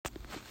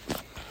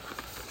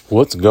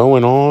What's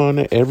going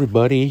on,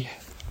 everybody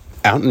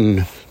out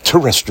in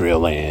terrestrial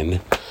land?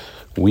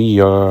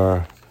 We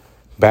are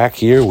back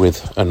here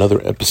with another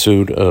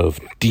episode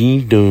of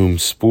Dean Dome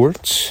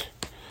Sports.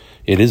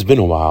 It has been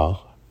a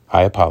while.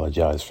 I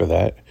apologize for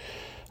that.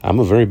 I'm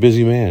a very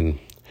busy man.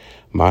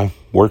 My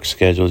work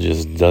schedule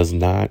just does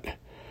not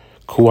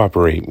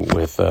cooperate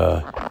with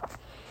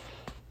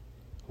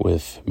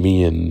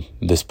me and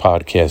this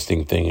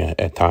podcasting thing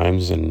at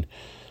times, and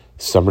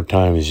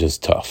summertime is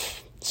just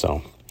tough.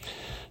 So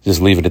just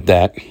leave it at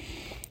that.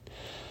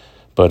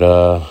 But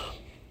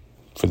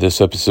for this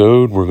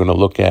episode, we're going to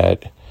look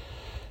at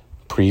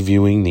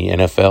previewing the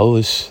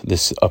NFL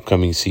this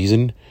upcoming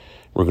season.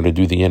 We're going to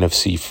do the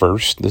NFC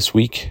first this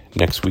week.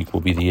 Next week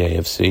will be the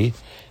AFC.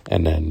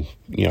 And then,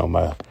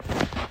 my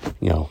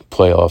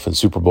playoff and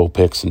Super Bowl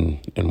picks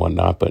and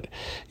whatnot. But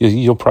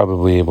you'll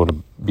probably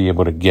be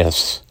able to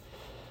guess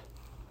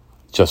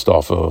just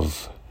off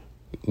of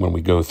when we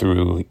go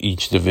through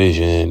each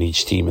division,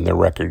 each team and their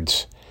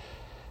records.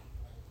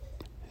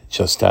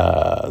 Just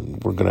you'll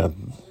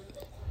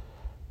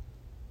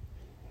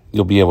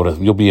be able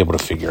to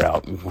figure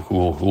out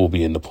who will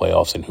be in the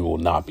playoffs and who will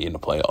not be in the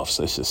playoffs.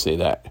 Let's just say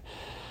that.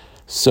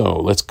 So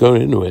let's go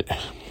into it.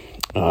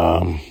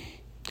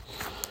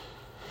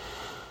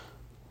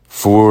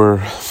 For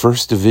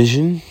first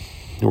division,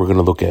 we're going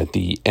to look at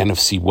the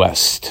NFC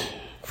West.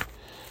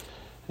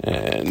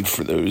 And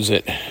for those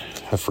that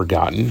have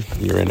forgotten,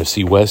 your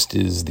NFC West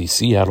is the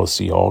Seattle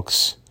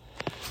Seahawks,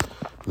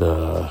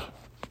 the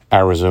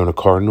Arizona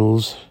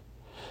Cardinals,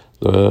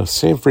 the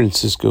San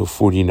Francisco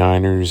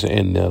 49ers,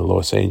 and the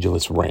Los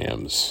Angeles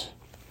Rams.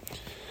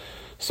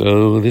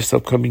 So this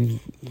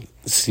upcoming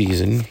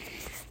season,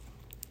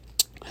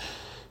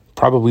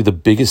 probably the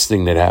biggest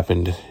thing that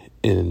happened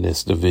in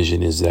this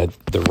division is that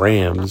the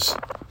Rams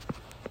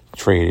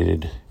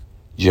traded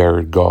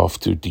Jared Goff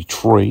to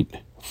Detroit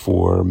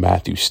for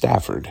Matthew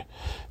Stafford.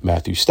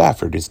 Matthew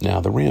Stafford is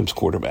now the Rams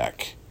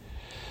quarterback.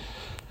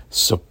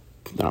 So,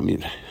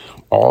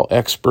 all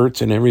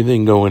experts and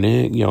everything are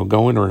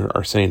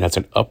saying that's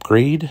an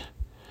upgrade.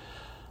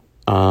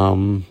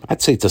 I'd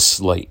say it's a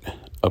slight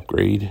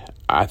upgrade.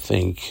 I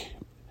think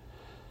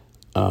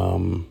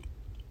the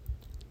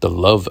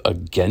love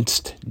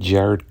against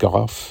Jared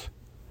Goff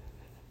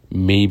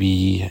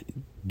maybe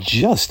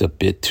just a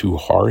bit too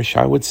harsh,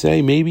 I would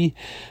say, maybe.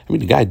 The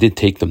guy did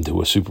take them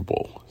to a Super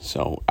Bowl.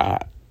 So,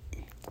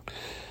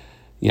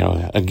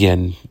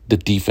 again, the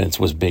defense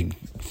was big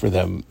for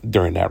them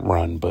during that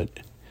run, but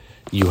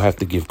you have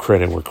to give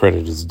credit where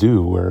credit is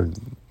due, where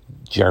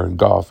Jared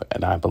Goff,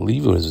 and I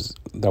believe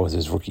that was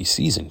his rookie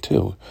season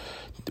too,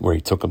 where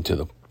he took them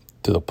to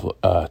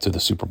the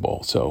Super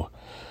Bowl. So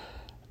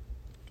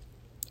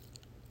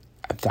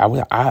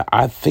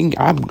I think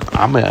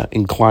I'm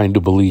inclined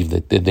to believe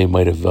that they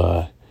might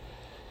have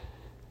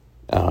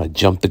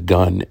jumped the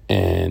gun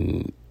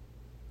and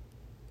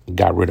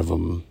got rid of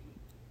him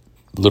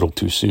a little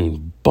too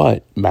soon.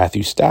 But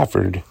Matthew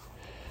Stafford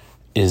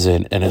is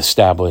an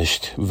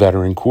established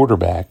veteran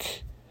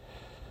quarterback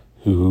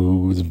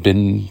who's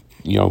been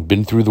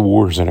through the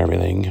wars and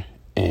everything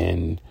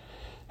and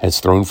has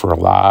thrown for a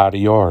lot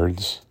of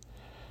yards.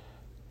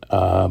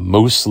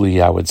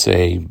 Mostly, I would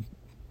say,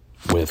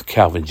 with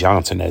Calvin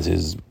Johnson as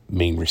his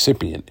main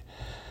recipient.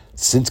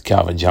 Since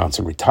Calvin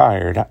Johnson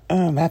retired,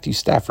 Matthew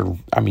Stafford,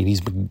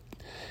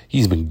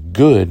 he's been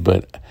good,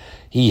 but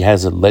he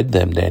hasn't led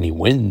them to any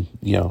win,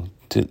 to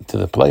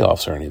the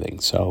playoffs or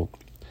anything. So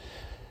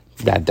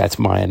that's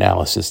my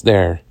analysis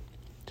there.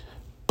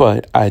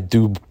 But I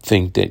do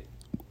think that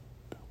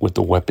with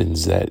the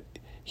weapons that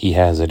he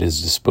has at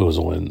his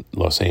disposal in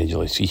Los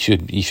Angeles, he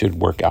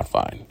should work out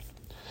fine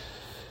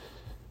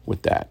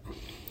with that.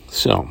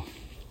 So,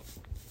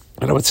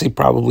 and I would say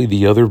probably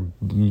the other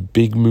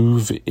big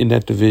move in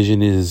that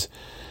division is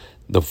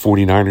the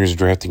 49ers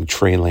drafting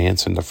Trey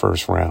Lance in the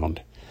first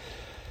round.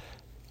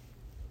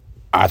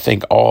 I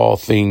think all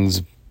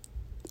things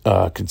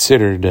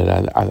considered,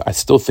 that I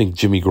still think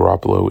Jimmy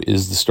Garoppolo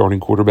is the starting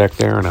quarterback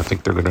there, and I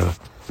think they're going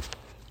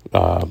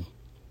to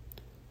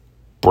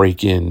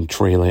break in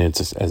Trey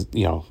Lance as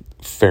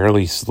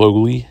fairly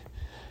slowly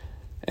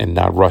and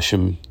not rush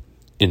him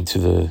into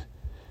the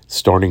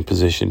starting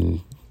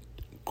position,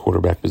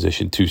 quarterback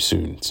position, too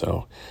soon.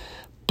 So,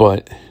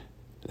 but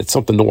it's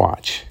something to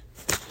watch.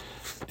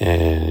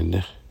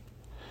 And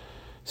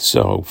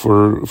so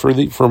for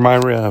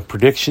my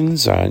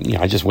predictions,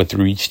 I just went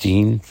through each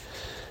team.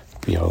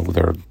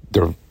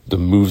 The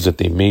moves that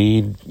they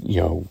made,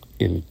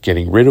 in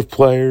getting rid of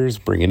players,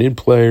 bringing in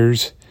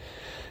players,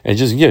 and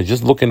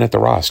just looking at the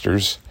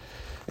rosters.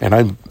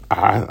 And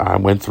I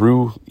went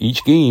through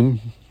each game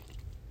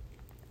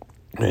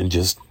and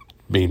just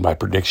made my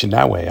prediction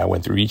that way. I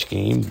went through each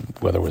game,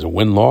 whether it was a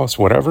win-loss,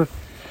 whatever,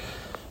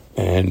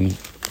 and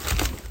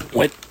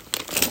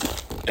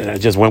I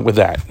just went with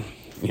that.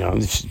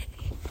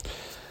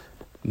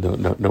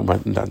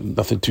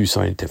 Nothing too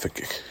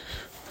scientific.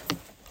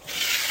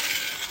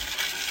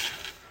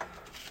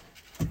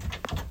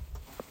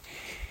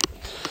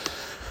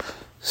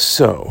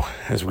 So,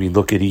 as we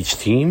look at each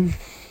team,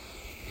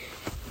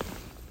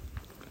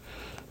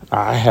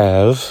 I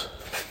have,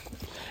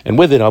 and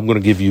with it, I'm going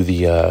to give you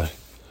the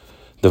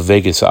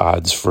Vegas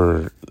odds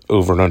for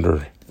over and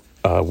under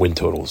win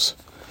totals,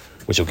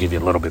 which will give you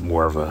a little bit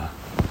more of a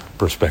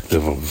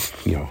perspective of,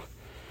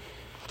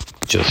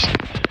 just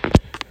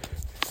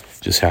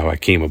how I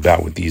came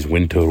about with these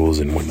win totals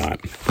and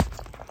whatnot.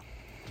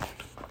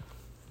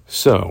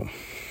 So,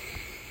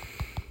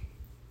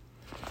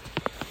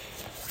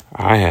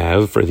 I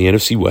have, for the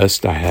NFC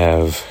West, I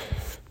have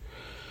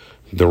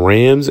the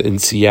Rams and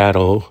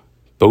Seattle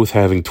both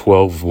having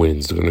 12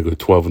 wins. They're going to go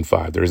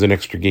 12-5. There's an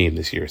extra game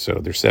this year, so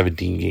there's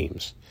 17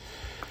 games.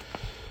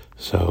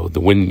 So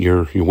the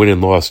your win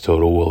and loss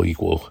total will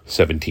equal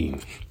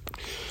 17.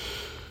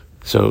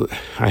 So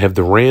I have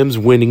the Rams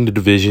winning the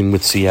division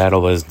with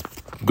Seattle as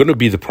going to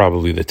be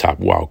probably the top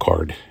wild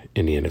card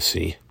in the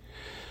NFC.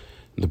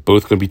 They're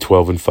both going to be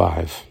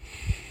 12-5.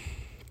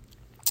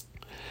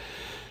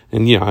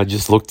 And I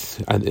just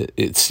looked.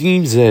 It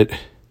seems that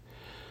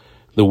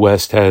the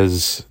West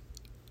has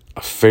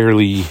a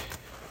fairly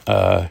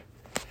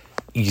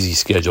easy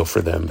schedule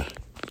for them.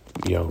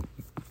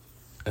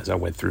 As I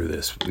went through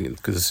this,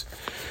 because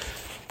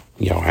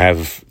I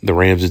have the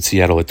Rams in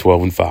Seattle at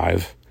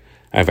 12-5.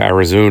 I have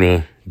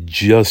Arizona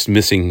just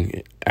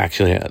missing.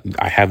 Actually,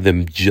 I have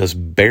them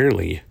just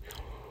barely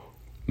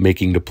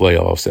making the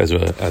playoffs as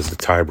the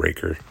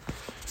tiebreaker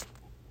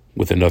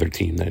with another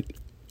team that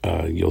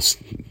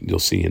you'll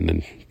see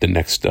in the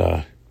next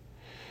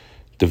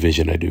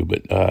division I do.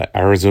 But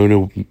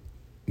Arizona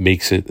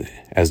makes it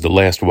as the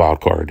last wild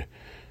card.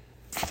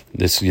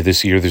 This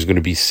year there's going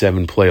to be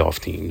 7 playoff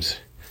teams.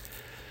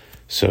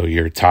 So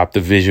your top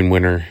division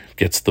winner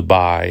gets the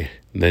bye.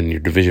 Then your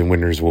division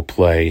winners will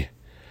play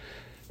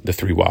the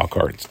 3 wild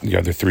cards. The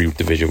other 3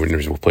 division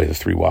winners will play the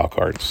 3 wild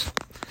cards.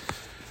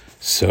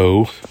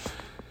 So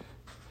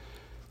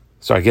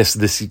I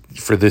guess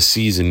for this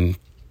season,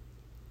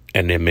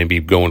 and then maybe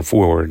going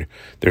forward,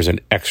 there's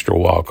an extra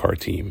wild card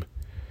team.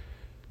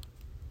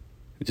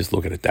 Just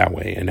look at it that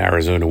way. And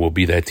Arizona will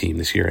be that team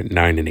this year at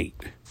 9-8.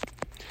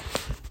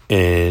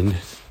 And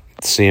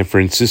San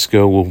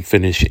Francisco will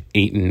finish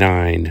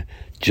 8-9,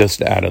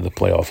 just out of the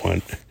playoff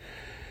hunt.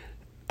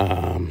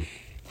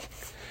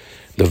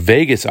 The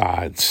Vegas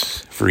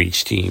odds for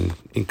each team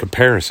in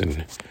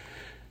comparison,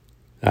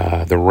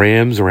 the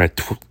Rams are at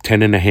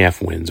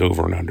 10.5 wins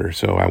over and under,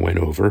 so I went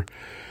over.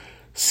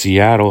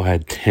 Seattle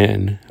had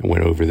 10, I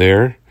went over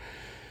there.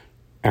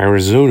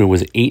 Arizona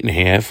was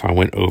 8.5, I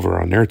went over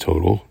on their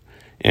total.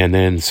 And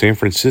then San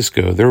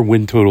Francisco, their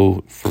win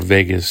total for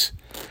Vegas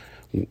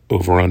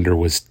over under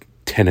was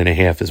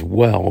 10.5 as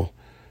well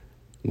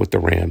with the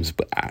Rams,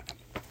 but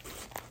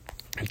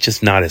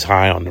just not as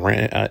high on the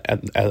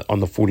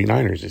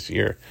 49ers this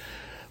year.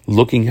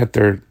 Looking at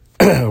their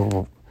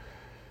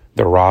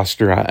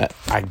roster,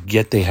 I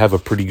get they have a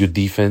pretty good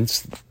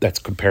defense that's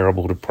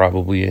comparable to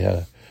probably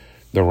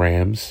the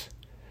Rams,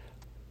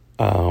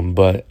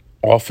 but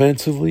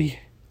offensively,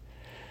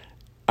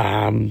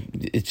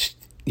 it's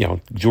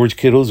George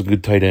Kittle's a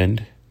good tight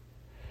end,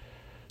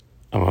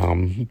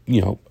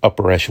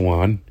 upper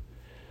echelon.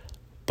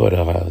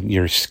 But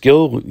your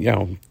skill,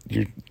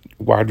 your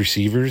wide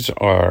receivers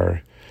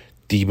are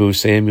Deebo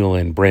Samuel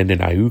and Brandon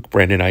Ayuk.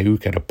 Brandon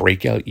Ayuk had a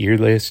breakout year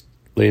last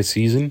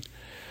season.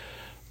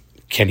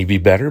 Can he be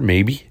better?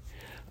 Maybe.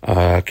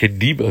 Could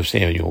Deebo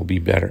Samuel be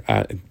better?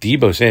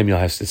 Deebo Samuel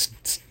has to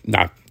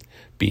not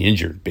be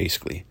injured,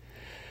 basically.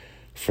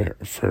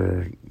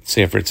 For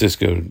San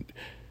Francisco,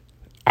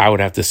 I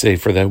would have to say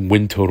for that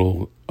win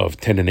total of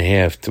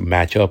 10.5 to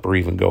match up or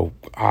even go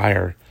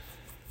higher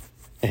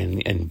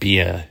and be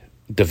a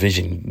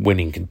division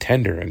winning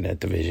contender in that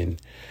division,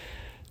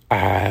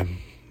 I'm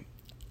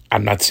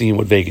not seeing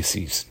what Vegas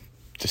sees.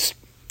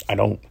 I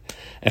don't.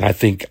 And I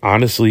think,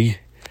 honestly,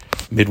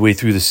 midway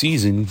through the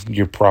season,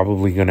 you're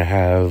probably going to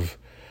have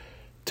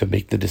to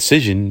make the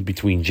decision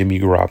between Jimmy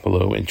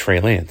Garoppolo and Trey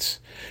Lance,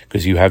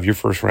 because you have your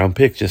first round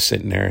pick just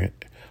sitting there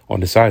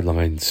on the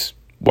sidelines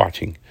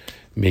watching,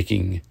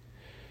 making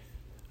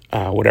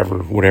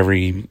whatever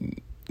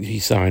he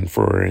signed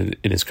for in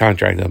his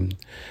contract.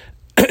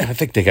 I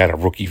think they got a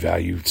rookie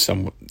value.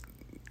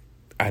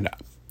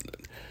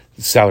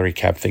 Salary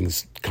cap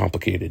thing's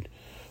complicated,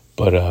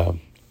 but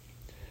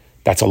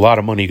that's a lot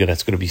of money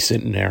that's going to be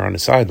sitting there on the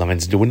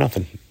sidelines doing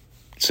nothing,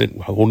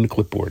 holding the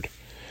clipboard.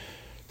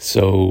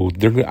 So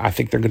I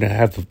think they're going to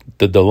have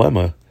the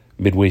dilemma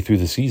midway through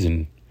the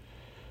season.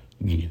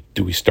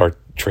 Do we start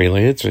Trey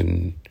Lance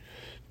and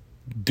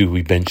do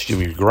we bench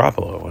Jimmy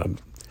Garoppolo?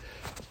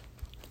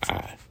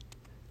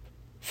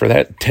 For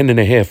that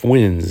 10.5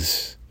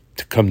 wins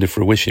to come to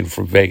fruition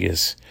for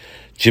Vegas,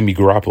 Jimmy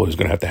Garoppolo is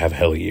going to have a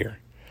hell of a year.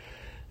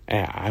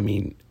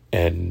 And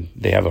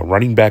they have a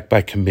running back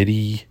by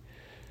committee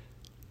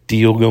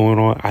deal going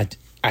on.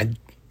 I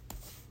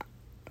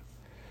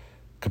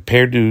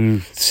compared to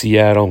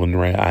Seattle and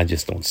I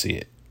just don't see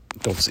it.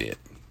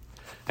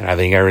 And I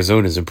think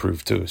Arizona's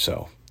improved too.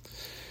 So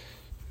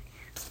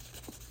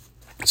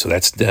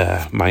that's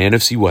my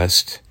NFC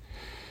West.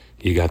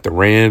 You got the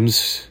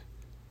Rams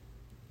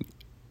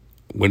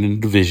winning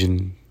the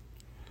division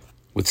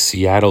with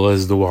Seattle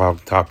as the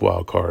top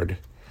wild card,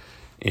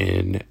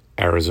 and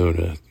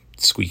Arizona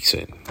squeaks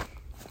in.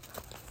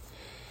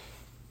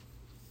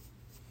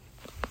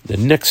 The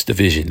next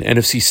division,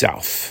 NFC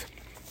South.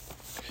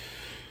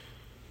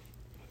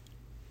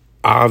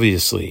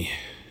 Obviously,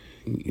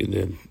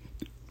 you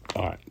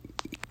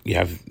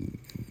have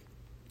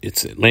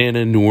it's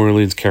Atlanta, New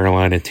Orleans,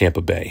 Carolina,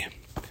 Tampa Bay.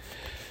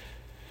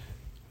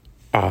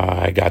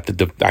 I got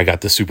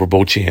the Super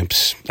Bowl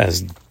champs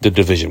as the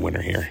division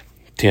winner here,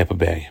 Tampa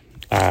Bay.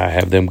 I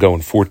have them going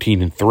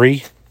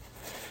 14-3,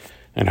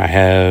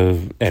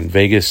 and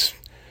Vegas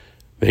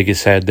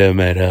had them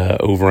at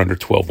over under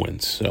 12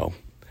 wins. So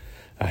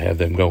I have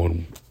them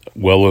going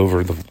well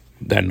over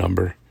that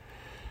number.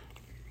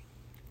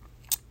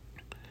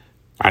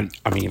 I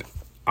mean,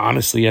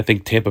 honestly, I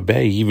think Tampa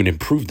Bay even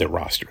improved their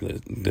roster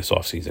this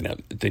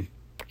offseason. They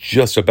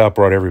just about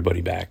brought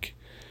everybody back.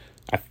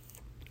 I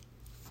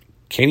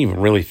can't even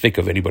really think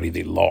of anybody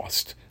they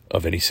lost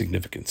of any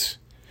significance.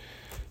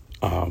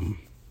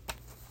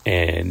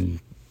 And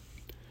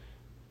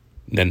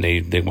then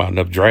they wound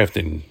up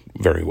drafting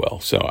very well.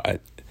 So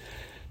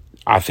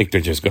I think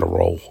they're just going to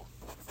roll.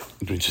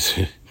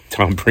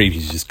 Tom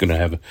Brady's just going to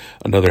have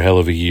another hell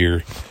of a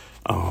year.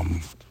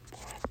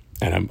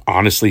 And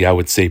I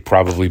would say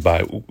probably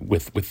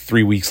with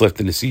 3 weeks left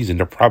in the season,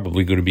 they're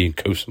probably going to be in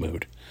coast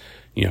mode,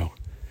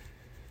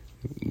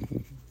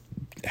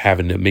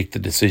 having to make the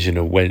decision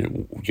of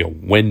when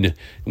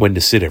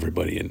to sit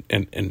everybody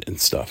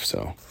and stuff.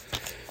 So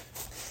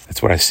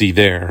that's what I see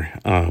there.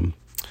 I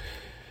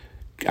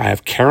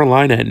have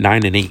Carolina at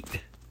 9-8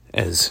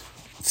 as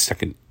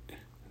second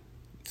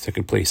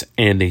place,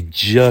 and they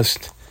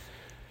just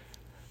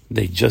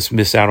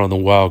miss out on the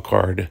wild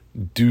card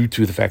due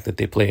to the fact that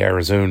they play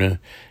Arizona,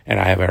 and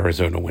I have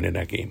Arizona winning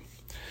that game.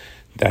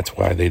 That's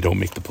why they don't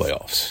make the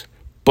playoffs.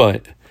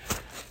 But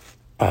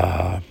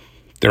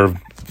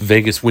their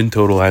Vegas win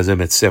total has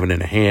them at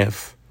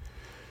 7.5.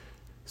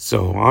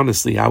 So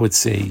honestly, I would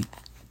say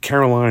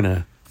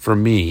Carolina, for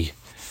me,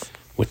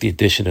 with the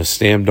addition of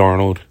Sam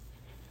Darnold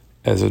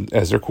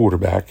as their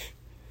quarterback,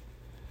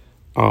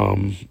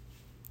 and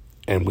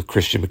with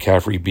Christian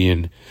McCaffrey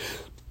being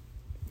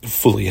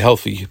fully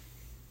healthy,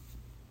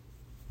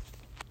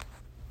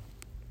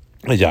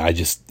 I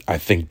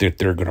think that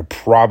they're going to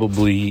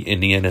probably in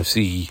the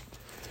NFC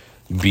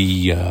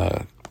be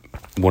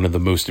one of the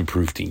most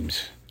improved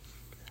teams.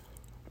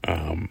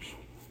 I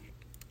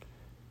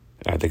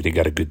think they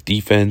got a good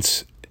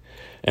defense,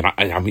 and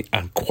I mean,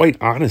 quite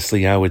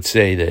honestly, I would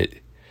say that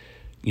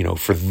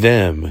for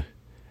them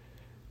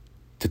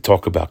to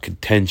talk about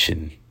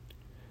contention,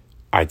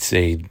 I'd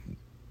say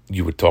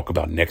you would talk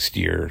about next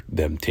year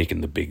them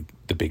taking the big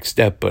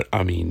step. But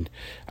I mean,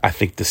 I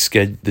think the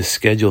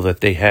schedule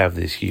that they have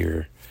this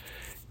year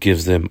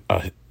gives them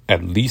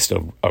at least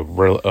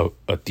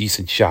a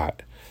decent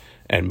shot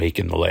at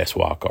making the last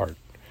wild card,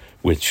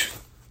 which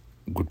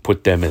would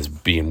put them as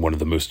being one of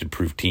the most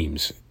improved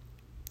teams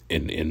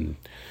in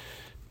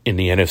the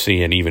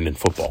NFC and even in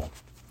football.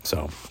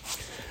 So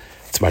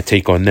it's my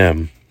take on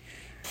them.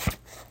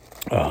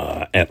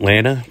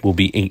 Atlanta will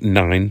be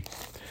 8-9.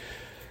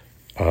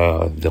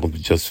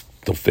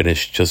 They'll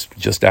finish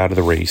just out of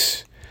the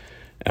race,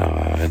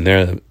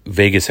 and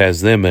Vegas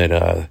has them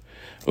at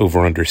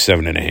over under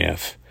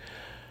 7.5.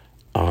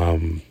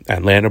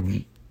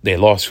 Atlanta, they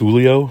lost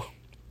Julio.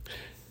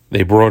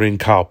 They brought in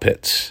Kyle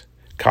Pitts.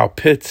 Kyle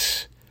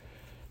Pitts,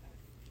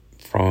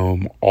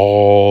 from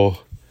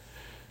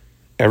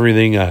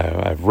everything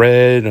I've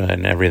read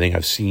and everything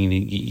I've seen,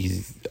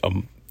 he's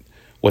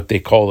what they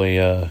call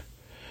a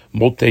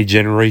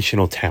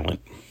multi-generational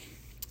talent.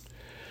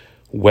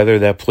 Whether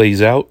that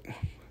plays out,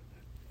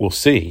 we'll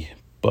see.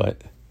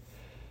 But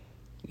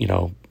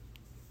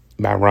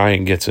Matt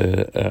Ryan gets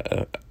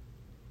a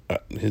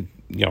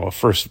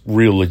first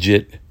real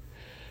legit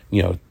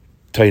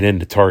tight end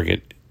to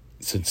target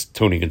since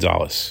Tony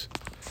Gonzalez.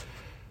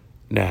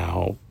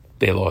 Now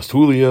they lost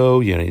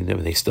Julio.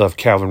 They still have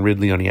Calvin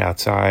Ridley on the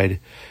outside.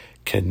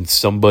 Can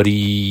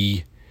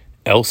somebody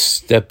else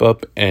step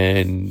up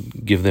and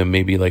give them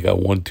maybe like a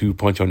 1-2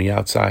 punch on the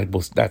outside?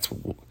 We'll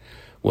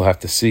have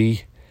to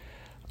see.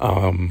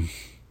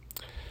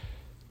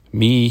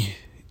 My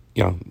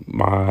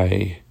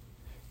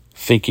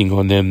thinking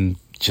on them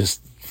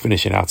just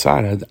finishing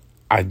outside,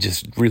 I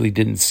just really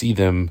didn't see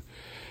them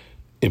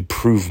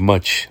improve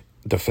much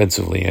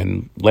defensively.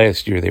 And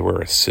last year they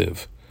were a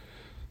sieve.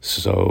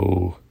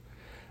 So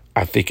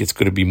I think it's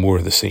going to be more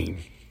of the same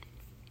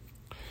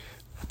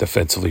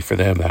defensively for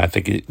them. I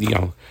think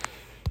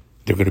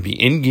they're going to be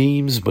in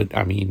games, but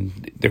I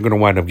mean, they're going to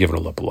wind up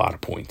giving up a lot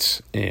of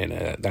points. And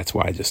that's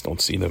why I just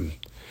don't see them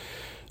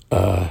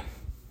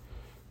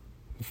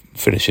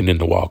finishing in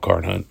the wild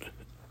card hunt.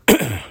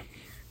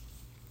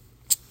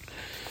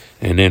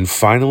 And then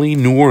finally,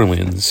 New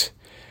Orleans,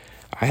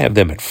 I have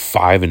them at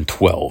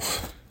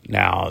 5-12.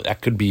 Now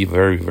that could be a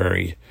very,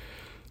 very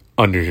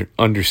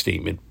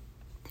understatement.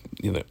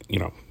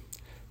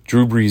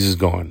 Drew Brees is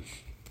gone.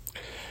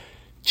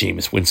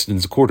 Jameis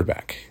Winston's a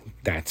quarterback.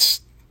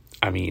 Jameis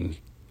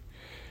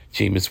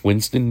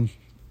Winston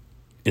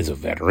is a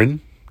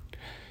veteran.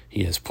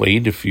 He has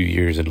played a few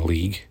years in the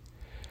league.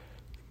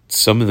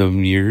 Some of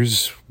them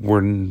years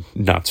were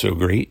not so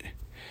great.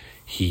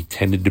 He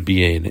tended to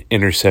be an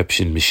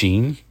interception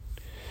machine.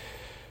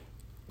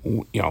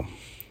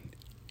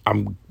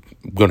 I'm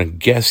going to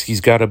guess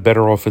he's got a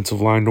better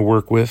offensive line to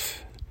work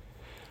with.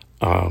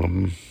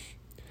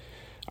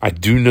 I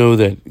do know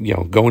that,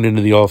 going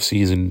into the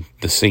offseason,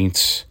 the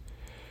Saints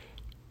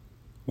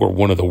were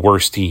one of the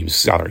worst teams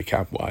salary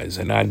cap-wise,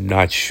 and I'm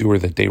not sure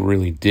that they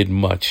really did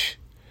much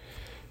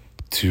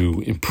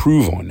to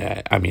improve on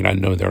that. I mean, I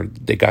know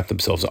they got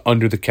themselves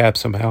under the cap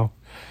somehow,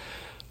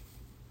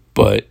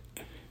 but,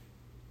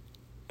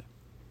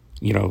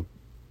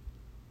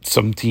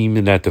 some team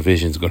in that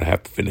division is going to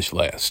have to finish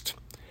last.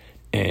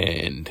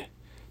 And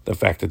the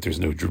fact that there's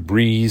no Drew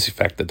Brees, the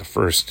fact that the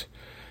first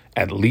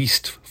at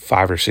least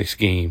 5 or 6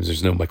 games,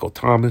 there's no Michael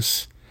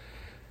Thomas,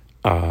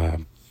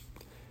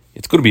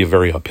 it's going to be a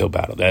very uphill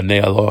battle. And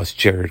they lost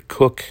Jared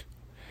Cook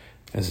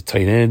as a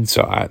tight end,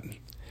 so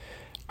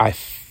I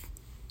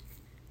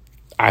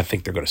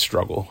think they're going to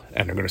struggle,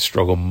 and they're going to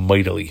struggle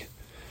mightily.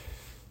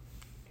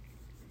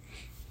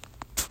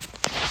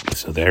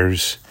 So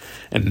the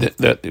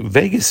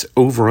Vegas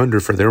over-under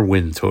for their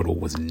win total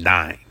was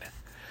 9,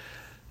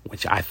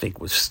 which I think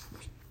was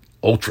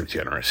ultra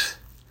generous.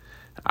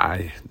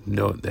 I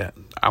know that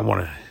I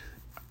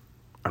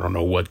don't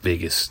know what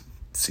Vegas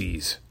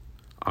sees,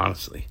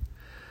 honestly.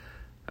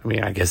 I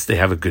mean, I guess they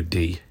have a good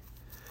D.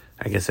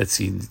 I guess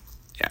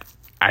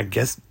I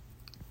guess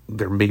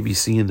they're maybe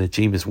seeing that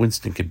Jameis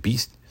Winston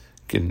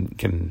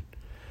can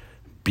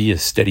be a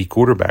steady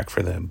quarterback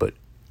for them, but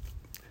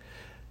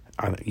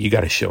you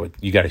got to show it.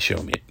 You got to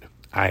show me it.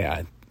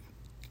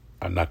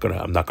 I'm not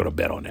gonna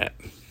bet on that.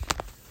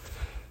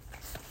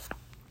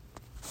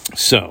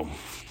 So,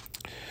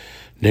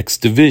 next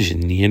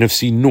division, the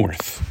NFC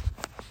North.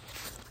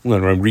 I'm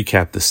going to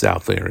recap the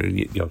South there.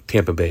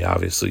 Tampa Bay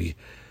obviously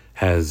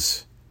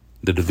has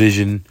the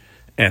division,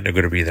 and they're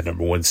going to be the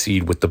number 1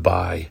 seed with the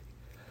bye,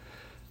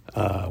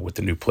 with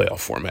the new playoff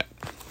format.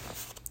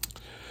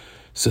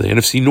 So the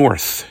NFC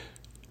North,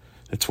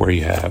 that's where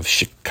you have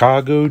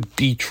Chicago,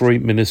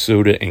 Detroit,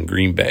 Minnesota, and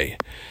Green Bay.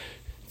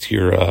 It's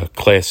your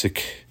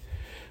classic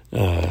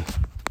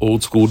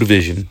old school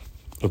division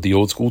of the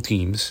old school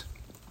teams.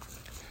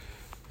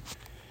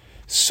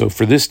 So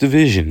for this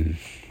division,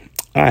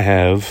 I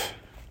have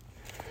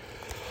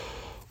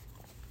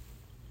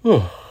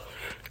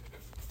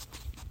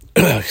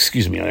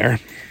excuse me there.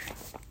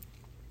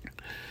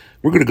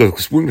 We're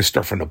gonna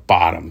start from the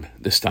bottom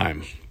this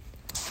time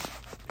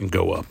and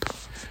go up.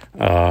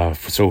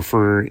 So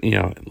for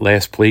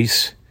last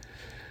place,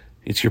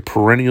 it's your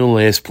perennial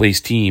last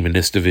place team in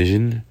this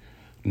division.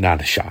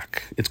 Not a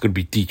shock. It's going to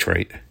be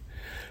Detroit.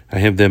 I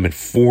have them at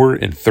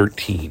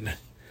 4-13.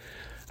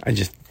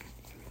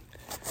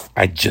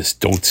 I just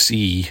don't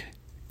see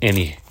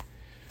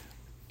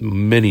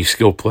many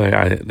skill play.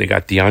 They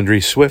got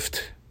DeAndre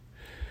Swift.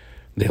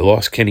 They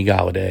lost Kenny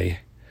Golladay.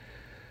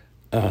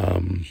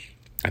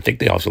 I think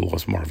they also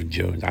lost Marvin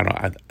Jones.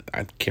 I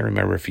can't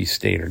remember if he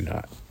stayed or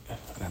not.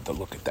 I have to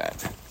look at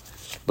that.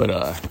 But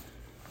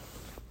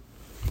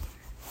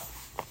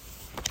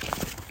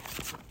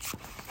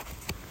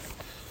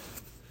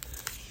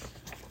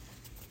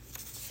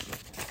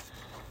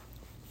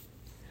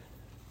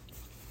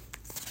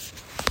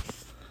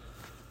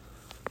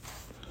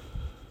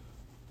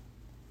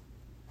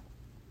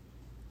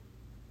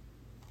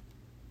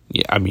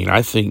yeah, I mean,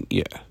 I think,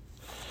 it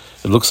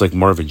looks like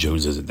Marvin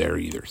Jones isn't there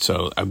either.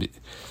 So, I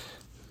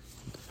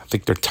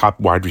think their top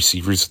wide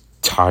receivers,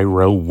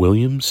 Tyrell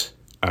Williams,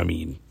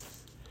 who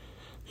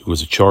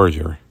was a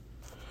Charger.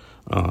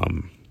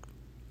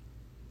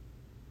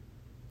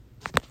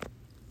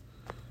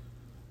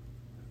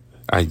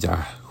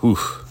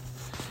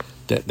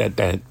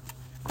 That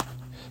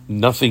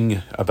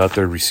nothing about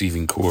their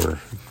receiving core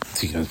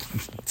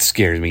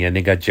scares me. And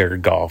they got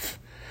Jared Goff,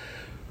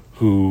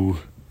 who,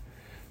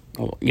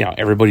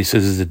 everybody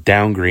says is a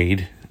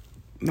downgrade.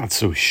 Not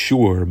so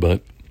sure,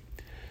 but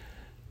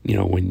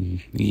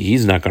when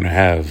he's not going to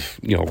have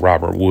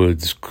Robert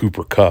Woods,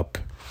 Cooper Kupp,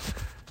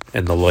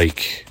 and the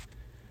like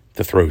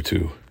to throw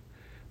to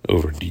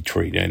over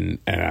Detroit, and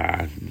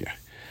I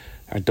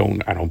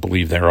don't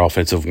believe their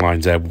offensive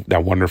line's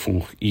that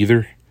wonderful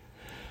either.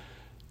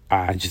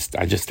 I just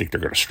think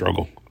they're going to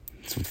struggle.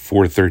 It's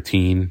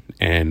 4-13,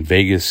 and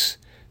Vegas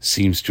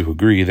seems to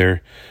agree.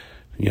 The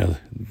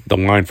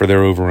line for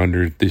their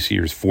over-under this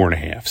year is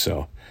 4.5.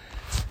 So,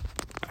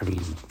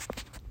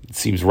 it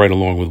seems right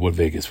along with what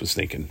Vegas was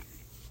thinking.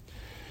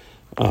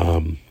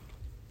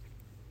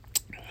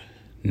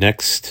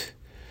 Next,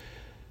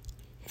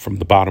 from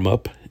the bottom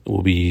up, it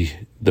will be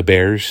the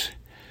Bears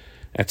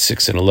at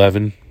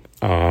 6-11.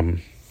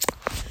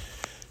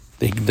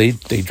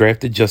 They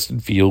drafted Justin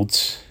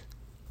Fields.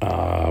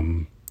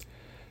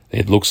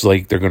 It looks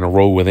like they're going to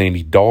roll with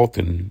Andy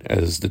Dalton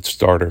as the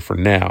starter for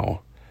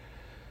now.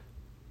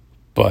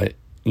 But,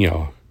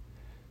 I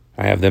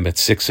have them at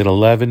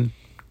 6-11.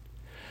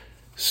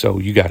 So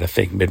you got to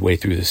think midway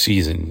through the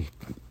season,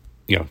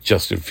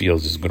 Justin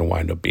Fields is going to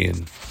wind up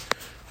being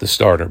the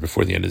starter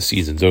before the end of the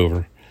season's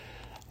over.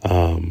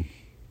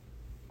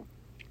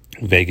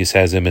 Vegas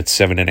has them at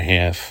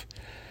 7.5.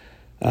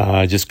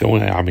 I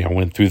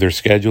went through their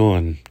schedule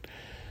and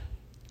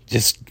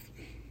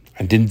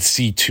I didn't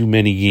see too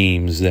many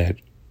games that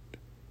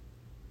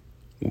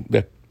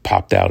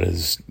popped out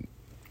as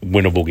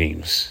winnable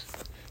games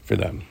for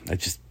them.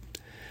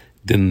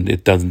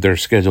 Their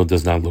schedule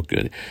does not look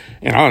good.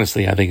 And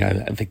honestly, I think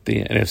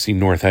the NFC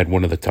North had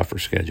one of the tougher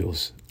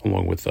schedules,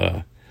 along with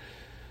the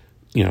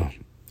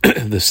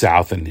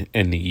South and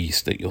the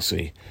East that you'll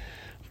see.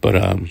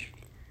 But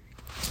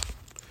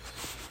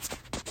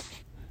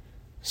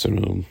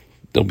so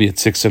they'll be at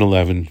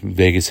 6-11.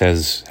 Vegas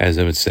has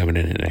them at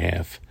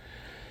 7.5.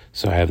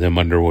 So I have them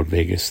under what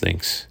Vegas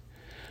thinks.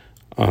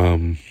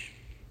 They're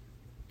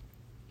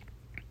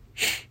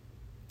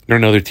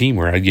another team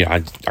where I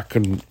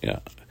couldn't.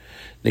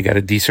 They got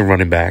a decent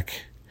running back,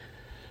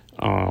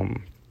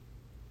 kind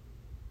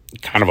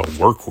of a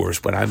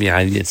workhorse, but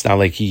it's not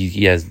like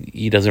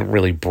he doesn't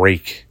really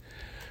break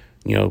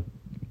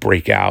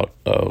out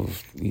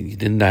of. He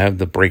didn't have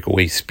the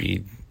breakaway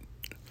speed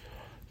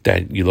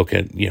that you look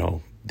at,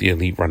 the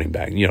elite running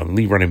back.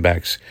 Elite running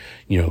backs,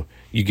 you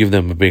give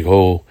them a big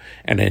hole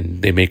and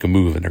then they make a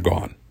move and they're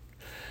gone.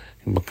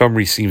 And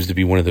Montgomery seems to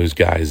be one of those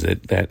guys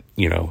that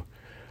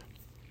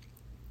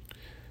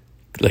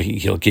like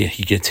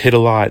he gets hit a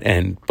lot,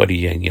 but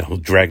he'll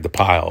drag the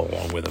pile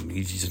along with him.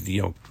 He's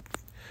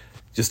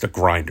just a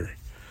grinder.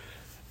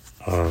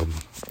 And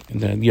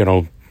then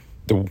the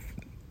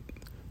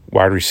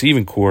wide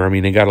receiving core.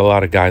 They got a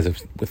lot of guys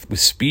with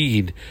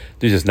speed.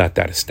 They're just not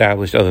that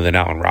established. Other than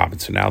Allen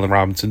Robinson. Allen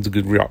Robinson's a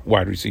good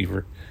wide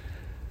receiver.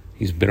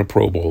 He's been a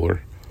Pro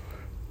Bowler.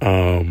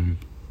 The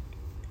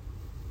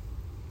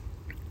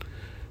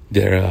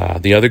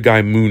other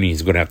guy, Mooney,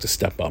 is going to have to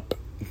step up.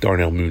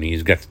 Darnell Mooney.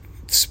 He's got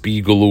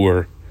speed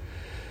galore.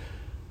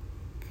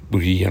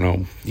 But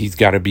he's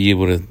got to be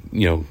able to,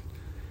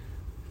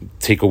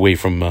 take away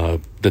from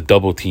the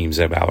double teams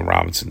that Allen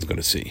Robinson's going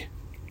to see.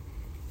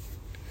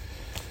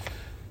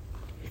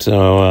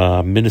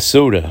 So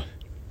Minnesota,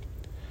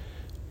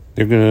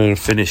 they're going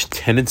to finish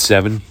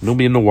 10-7. They'll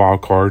be in the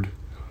wild card.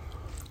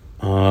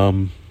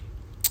 And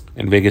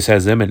Vegas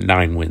has them at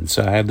 9 wins.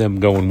 So I have them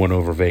going one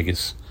over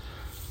Vegas.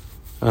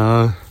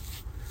 They're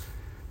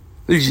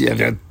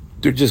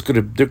just going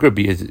to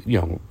be a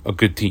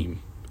good team.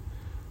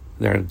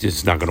 They're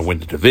just not going to win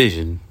the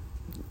division.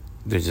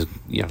 They're just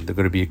they're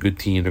going to be a good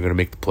team. They're going to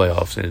make the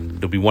playoffs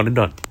and they'll be one and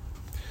done.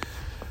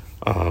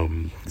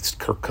 It's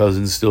Kirk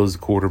Cousins still as the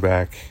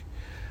quarterback.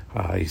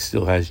 He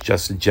still has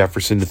Justin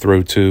Jefferson to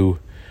throw to.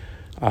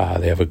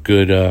 They have a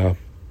good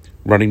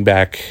running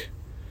back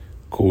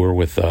core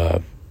with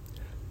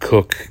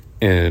Cook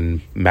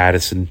and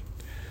Madison.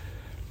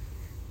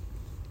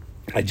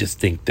 I just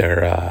think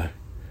their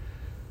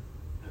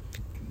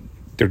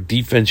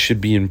defense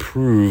should be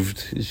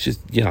improved. It's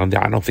just I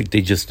don't think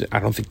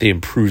they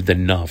improved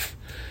enough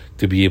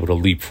to be able to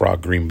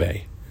leapfrog Green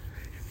Bay,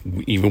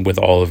 even with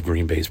all of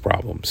Green Bay's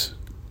problems,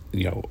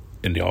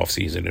 in the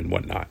offseason and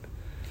whatnot.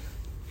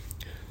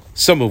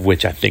 Some of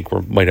which I think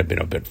might have been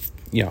a bit,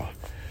 a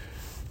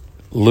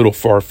little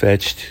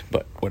far-fetched,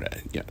 but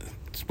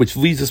which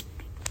leads us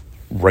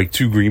right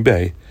to Green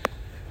Bay.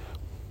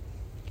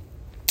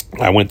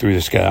 I went through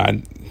this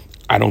guy.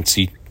 I don't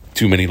see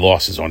too many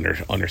losses on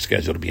their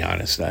schedule, to be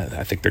honest.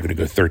 I think they're going to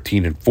go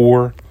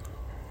 13-4.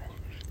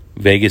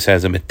 Vegas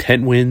has them at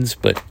 10 wins,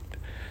 but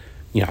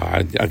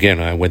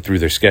I went through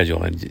their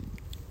schedule and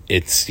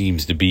it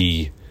seems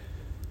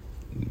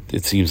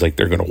like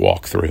they're going to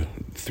walk through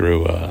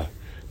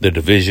the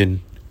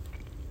division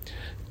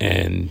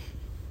and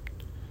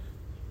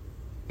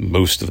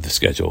most of the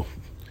schedule,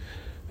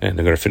 and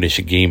they're going to finish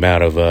a game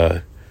out of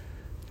the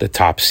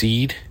top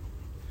seed.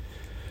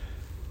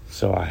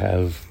 So I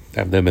have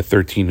them at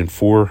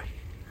 13-4.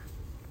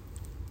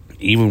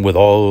 Even with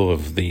all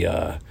of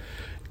the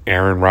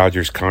Aaron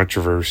Rodgers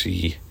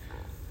controversy,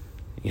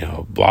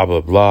 blah blah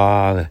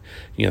blah.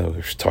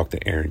 There's talk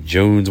that Aaron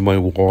Jones might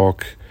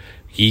walk.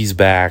 He's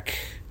back.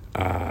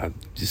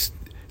 It's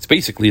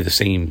basically the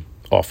same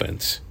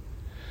offense,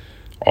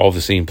 all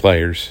the same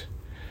players.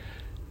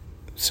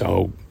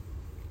 So,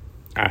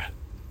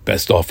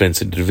 best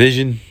offense in the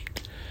division,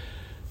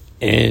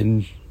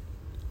 and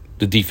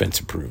the defense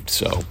improved.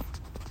 So,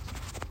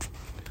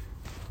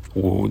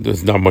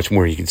 there's not much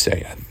more you can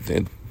say.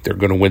 They're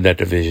going to win that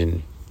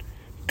division,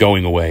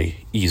 going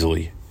away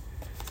easily,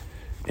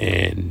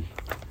 and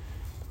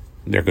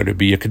they're going to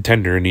be a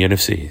contender in the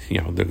NFC.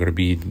 They're going to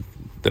be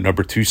the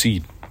number 2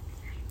 seed.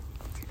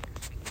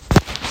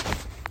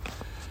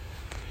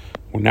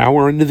 Well, now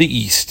we're into the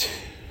East.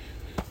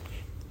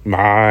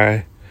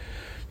 My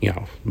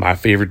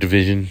favorite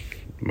division.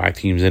 My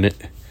team's in it.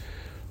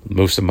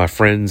 Most of my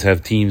friends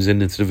have teams in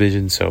this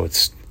division, so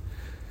it's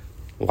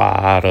a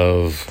lot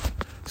of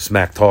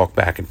smack talk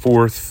back and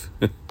forth.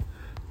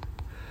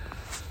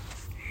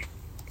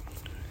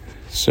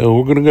 So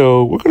we're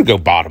gonna go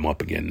bottom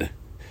up again,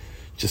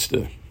 just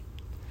to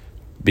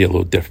be a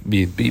little different,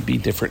 be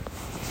different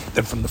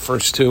than from the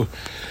first two.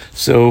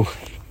 So,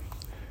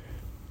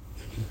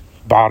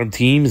 bottom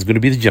team is going to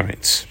be the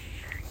Giants.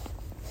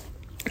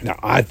 Now,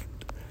 I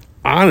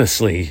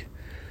honestly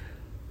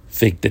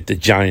think that the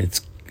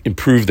Giants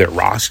improve their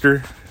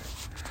roster.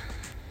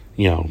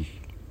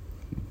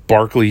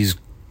 Barkley's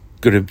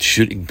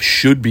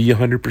should be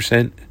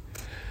 100%.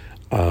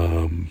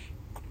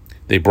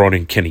 They brought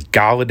in Kenny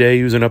Golladay,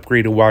 who's an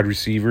upgraded wide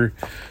receiver.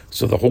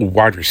 So the whole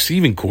wide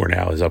receiving core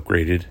now is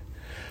upgraded.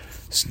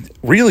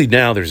 Really,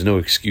 now there's no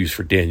excuse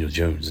for Daniel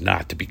Jones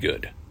not to be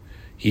good.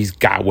 He's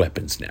got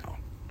weapons now.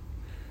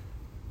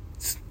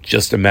 It's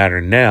just a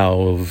matter now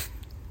of,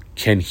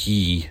 can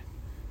he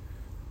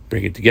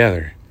bring it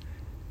together?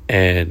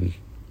 And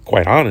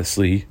quite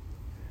honestly,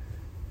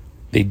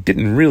 they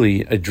didn't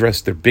really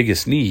address their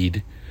biggest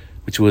need,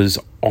 which was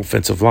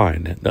offensive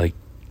line. Like,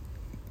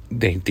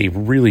 they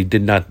really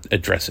did not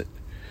address it.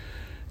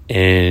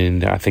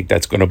 And I think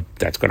that's gonna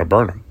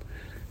burn them.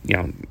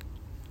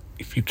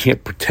 If you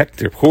can't protect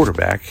your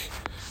quarterback's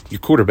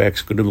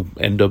going to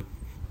end up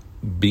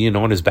being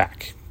on his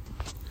back.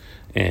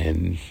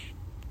 And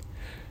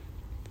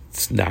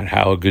it's not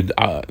how a good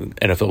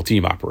NFL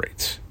team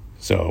operates.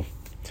 So,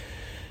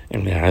 I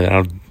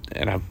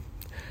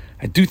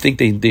do think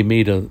they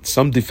made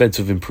some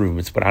defensive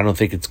improvements, but I don't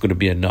think it's going to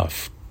be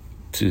enough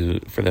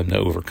for them to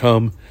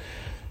overcome.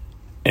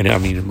 And I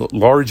mean,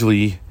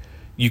 largely,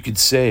 you could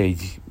say,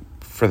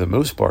 for the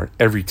most part,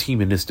 every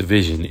team in this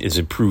division is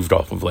improved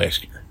off of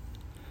last year.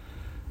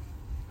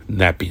 And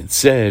that being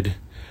said,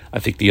 I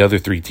think the other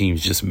three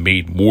teams just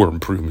made more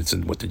improvements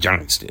than what the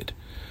Giants did.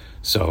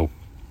 So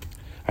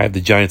I have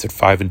the Giants at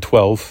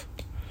 5-12.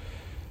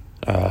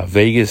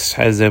 Vegas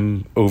has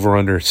them over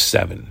under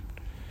 7.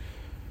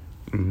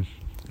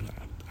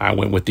 I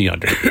went with the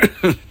under.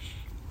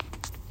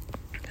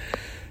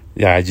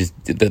 Yeah,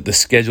 the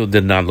schedule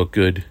did not look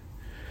good.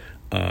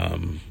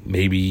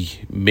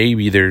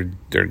 Maybe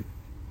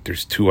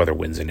there's 2 other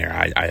wins in there.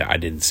 I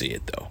didn't see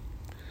it though.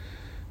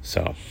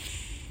 So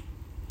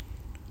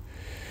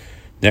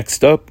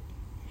next up,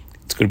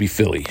 it's going to be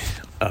Philly.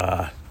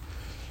 And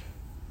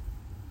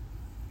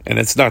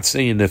it's not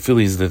saying that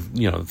Philly's the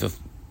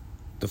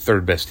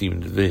third best team in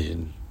the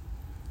division,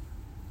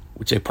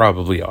 which they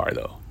probably are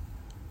though.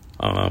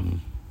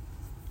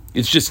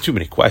 It's just too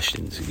many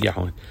questions.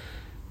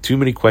 Too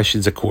many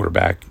questions at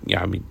quarterback.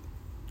 Yeah, I mean,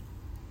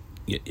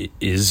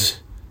 is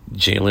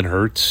Jalen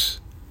Hurts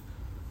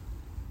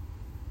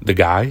the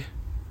guy?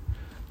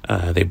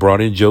 They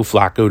brought in Joe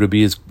Flacco to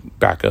be his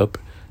backup.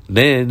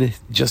 Then,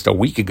 just a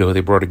week ago, they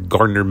brought in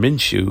Gardner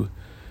Minshew,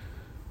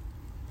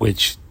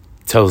 which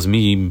has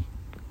me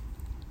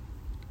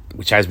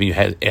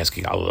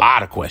asking a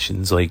lot of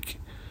questions, like,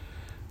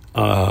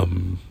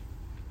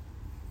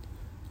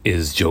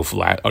 is Joe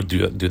Flacco,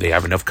 do they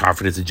have enough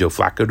confidence in Joe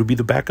Flacco to be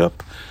the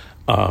backup?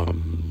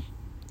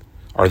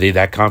 Are they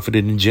that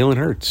confident in Jalen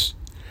Hurts?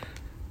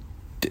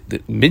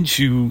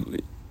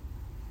 Minshew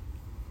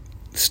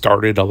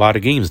started a lot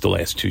of games the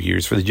last 2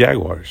 years for the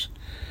Jaguars.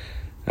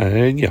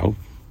 And,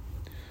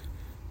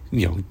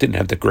 didn't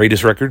have the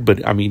greatest record,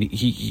 but, I mean,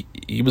 he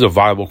was a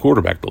viable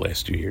quarterback the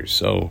last 2 years.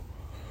 So,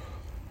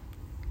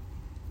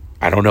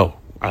 I don't know.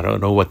 I don't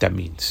know what that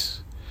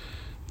means.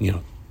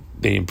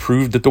 They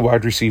improved at the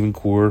wide receiving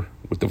core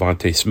with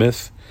Devontae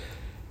Smith,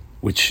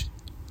 which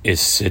is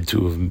said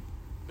to have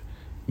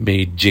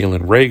made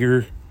Jalen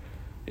Reagor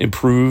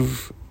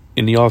improve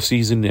in the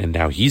offseason, and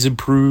now he's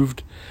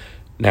improved.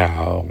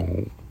 Now,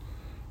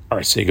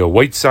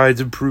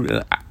 Arcega-Whiteside's improved.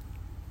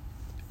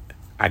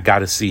 I got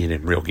to see it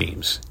in real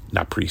games,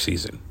 not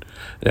preseason.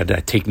 I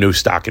take no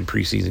stock in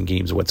preseason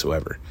games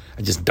whatsoever.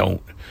 I just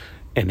don't.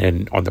 And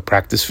then on the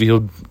practice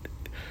field,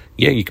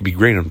 yeah, you can be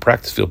great on the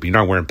practice field, but you're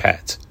not wearing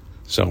pads.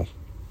 So,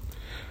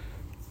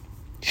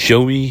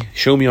 show me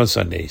on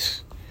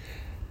Sundays.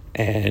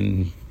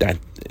 And that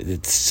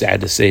it's sad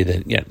to say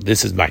that, yeah,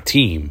 this is my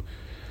team,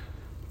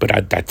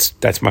 but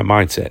that's my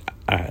mindset.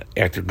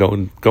 After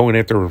going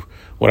after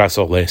what I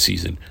saw last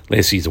season.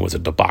 Last season was a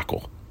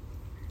debacle,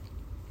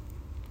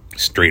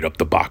 straight up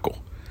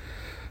debacle.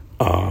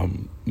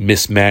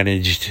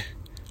 Mismanaged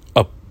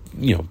up,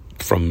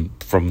 from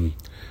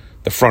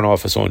the front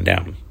office on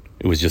down.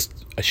 It was just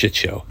a shit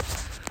show,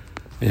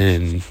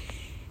 and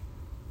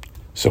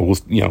so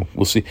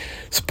we'll see.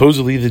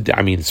 Supposedly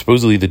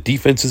the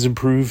defense is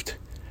improved.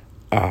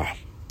 I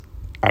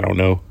don't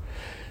know.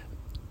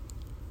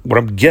 What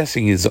I'm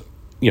guessing is,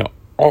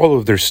 all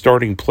of their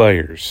starting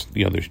players,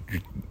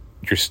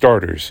 your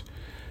starters,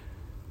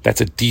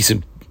 that's a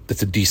decent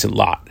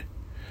lot.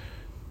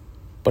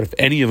 But if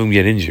any of them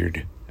get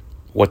injured,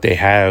 what they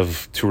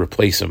have to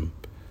replace them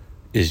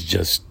is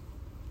just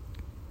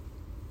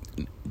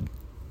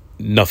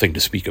nothing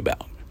to speak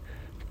about.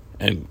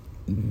 And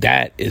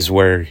that is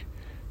where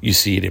you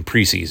see it in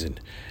preseason.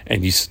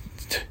 And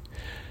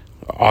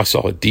I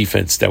saw a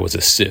defense that was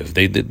a sieve.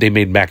 They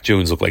made Mac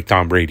Jones look like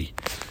Tom Brady,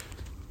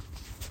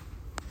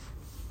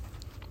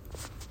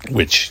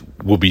 which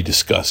will be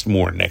discussed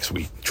more next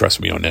week. Trust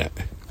me on that.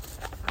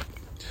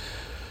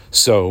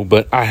 So,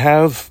 but I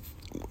have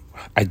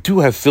I do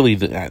have Philly.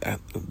 The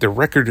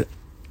record,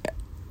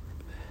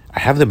 I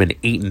have them in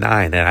 8-9,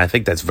 and I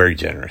think that's very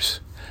generous.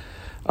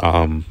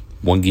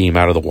 One game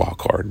out of the wild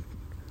card,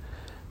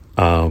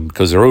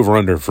 because their over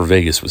under for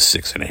Vegas was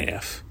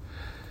 6.5.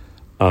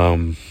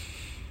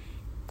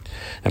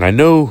 And I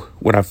know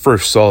when I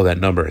first saw that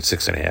number at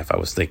 6.5, I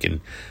was thinking,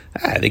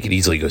 they could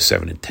easily go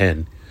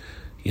 7-10,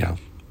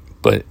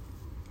 But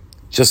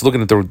just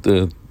looking at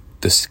the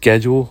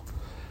schedule,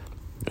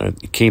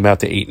 it came out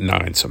to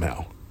 8-9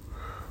 somehow.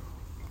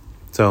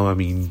 So I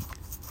mean,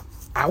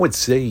 I would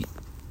say,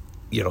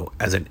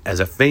 as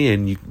a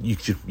fan, you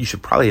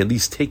should probably at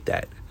least take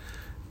that,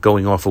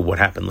 going off of what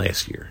happened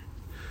last year.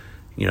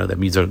 That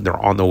means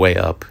they're on the way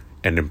up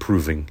and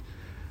improving.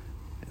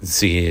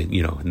 And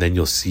and then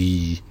you'll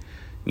see,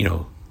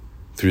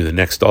 through the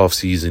next off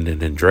season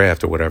and then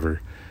draft or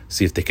whatever,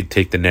 see if they could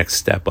take the next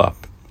step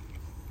up.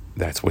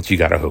 That's what you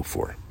got to hope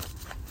for.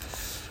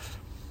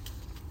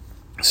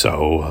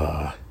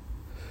 So,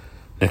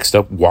 next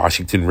up,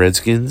 Washington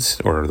Redskins,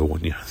 or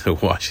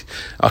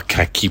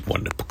I keep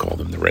wanting to call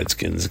them the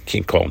Redskins. I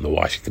can't call them the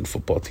Washington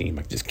football team.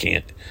 I just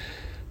can't.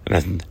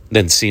 And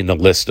then seeing the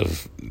list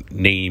of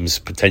names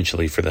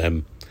potentially for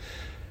them,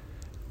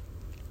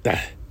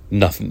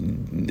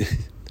 nothing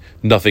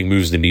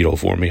moves the needle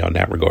for me on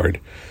that regard.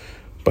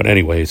 But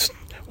anyways,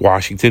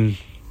 Washington,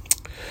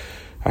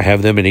 I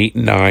have them in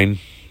 8-9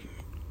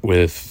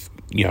 with,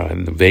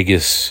 and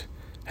Vegas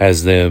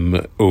has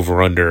them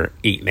over under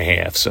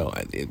 8.5. So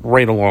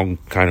right along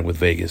kind of with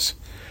Vegas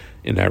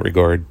in that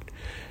regard.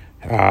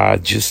 I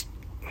just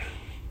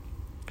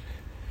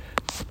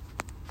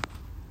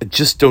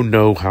don't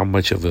know how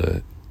much of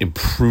a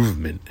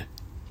improvement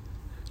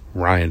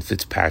Ryan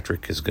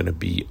Fitzpatrick is going to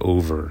be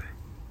over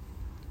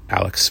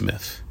Alex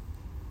Smith.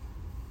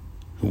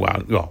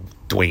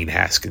 Dwayne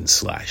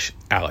Haskins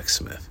 / Alex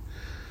Smith.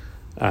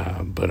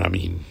 But I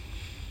mean,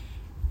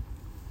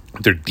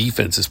 their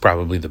defense is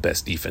probably the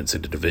best defense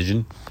in the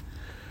division,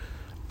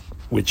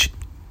 which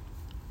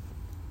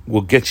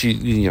will get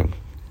you,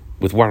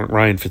 with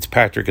Ryan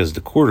Fitzpatrick as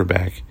the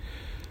quarterback,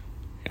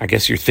 I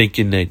guess you're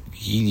thinking that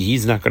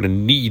he's not going to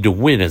need to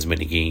win as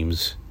many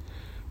games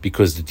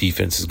because the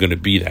defense is going to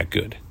be that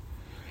good.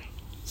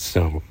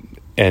 So,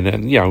 and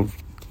then,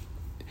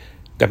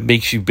 that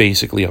makes you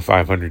basically a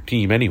 500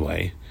 team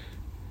anyway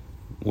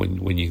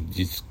when you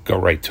just go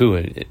right to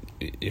it,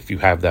 if you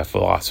have that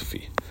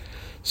philosophy.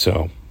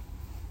 So,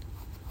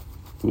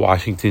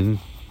 Washington,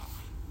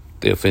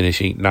 they'll finish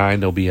 8-9.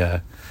 They'll be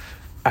out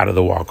of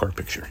the wildcard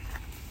picture.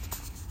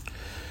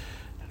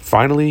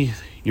 Finally,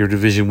 your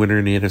division winner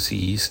in the NFC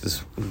East,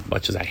 as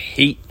much as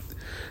I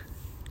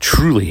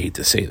truly hate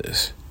to say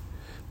this,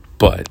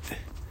 but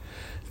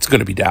it's going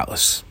to be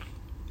Dallas.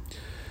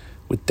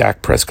 With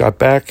Dak Prescott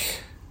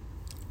back,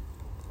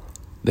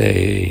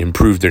 they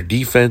improved their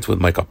defense with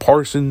Micah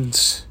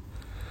Parsons.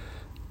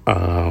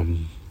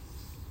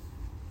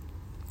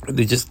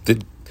 They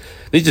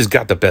just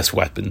got the best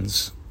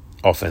weapons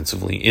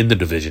offensively in the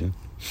division.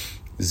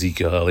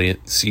 Ezekiel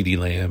Elliott, CeeDee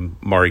Lamb,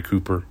 Mari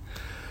Cooper,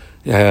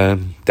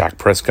 Dak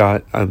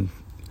Prescott.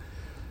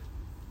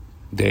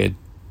 They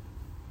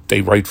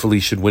rightfully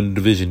should win the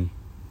division,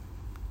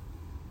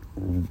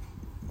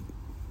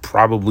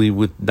 probably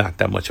with not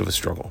that much of a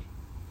struggle.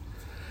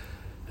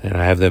 And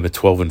I have them at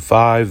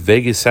 12-5.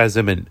 Vegas has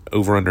them at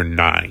over under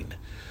 9.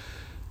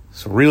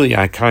 So really,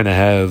 I kind of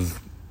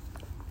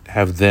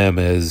have them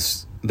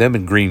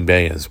in Green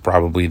Bay as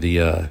probably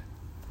the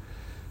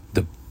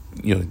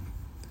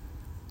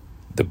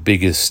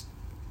biggest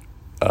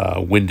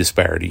win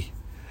disparity,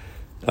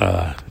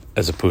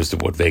 as opposed to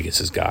what Vegas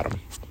has got them.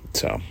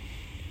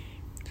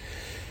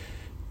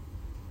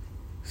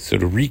 So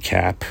to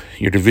recap,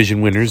 your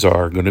division winners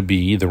are going to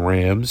be the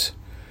Rams,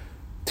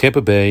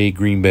 Tampa Bay,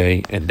 Green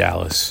Bay, and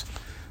Dallas,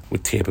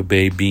 with Tampa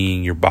Bay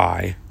being your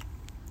bye.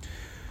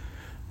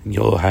 And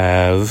you will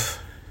have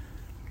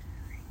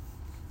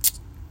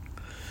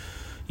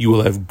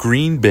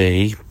Green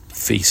Bay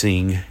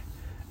facing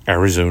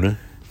Arizona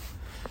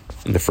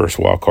in the first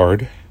wild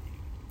card.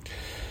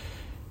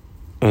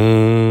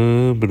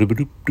 The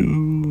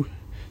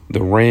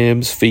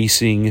Rams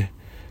facing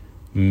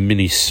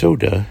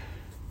Minnesota,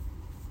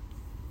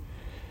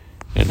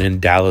 and then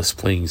Dallas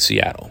playing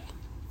Seattle.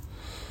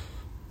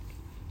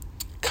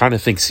 Kind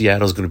of think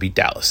Seattle's going to beat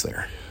Dallas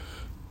there.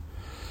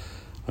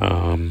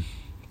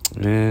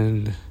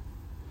 And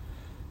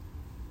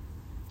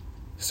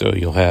so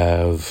you'll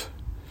have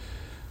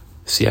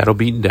Seattle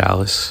beating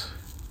Dallas,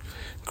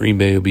 Green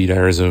Bay will beat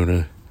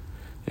Arizona,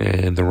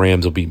 and the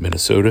Rams will beat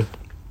Minnesota.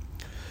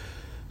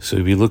 So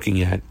you'll be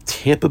looking at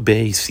Tampa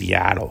Bay,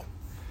 Seattle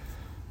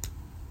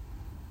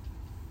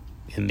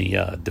in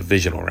the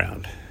divisional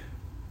round.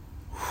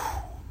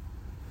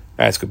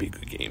 That's going to be a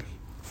good game.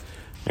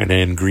 And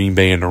then Green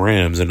Bay and the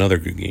Rams, another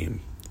good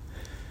game.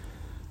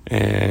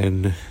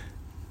 And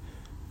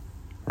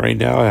right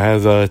now I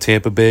have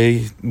Tampa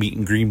Bay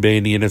meeting Green Bay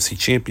in the NFC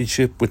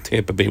Championship, with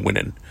Tampa Bay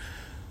winning,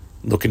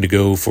 looking to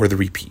go for the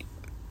repeat.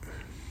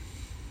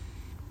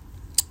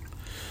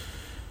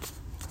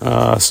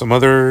 Some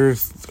other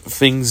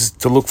things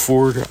to look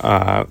forward.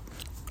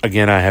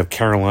 Again, I have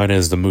Carolina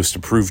as the most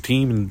improved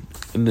team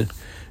in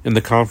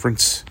the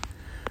conference,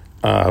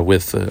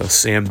 with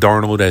Sam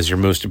Darnold as your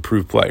most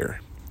improved player.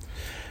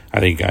 I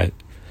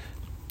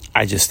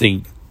just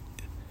think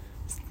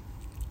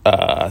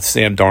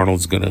Sam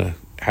Darnold's gonna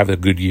have a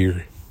good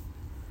year.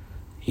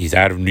 He's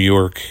out of New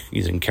York.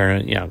 He's in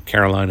Carolina.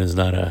 Carolina's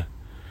not a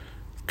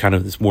kind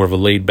of, it's more of a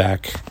laid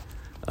back,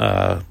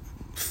 vibe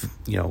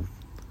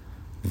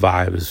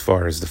as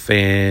far as the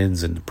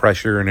fans and the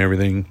pressure and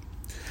everything.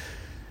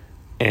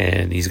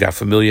 And he's got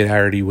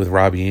familiarity with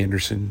Robbie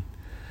Anderson,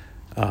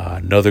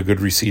 another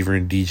good receiver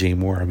in DJ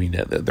Moore. I mean,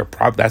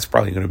 that's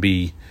probably going to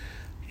be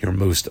your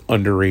most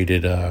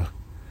underrated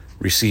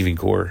receiving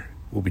core.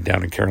 Will be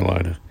down in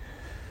Carolina,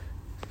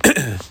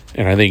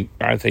 and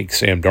I think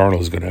Sam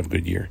Darnold is going to have a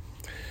good year.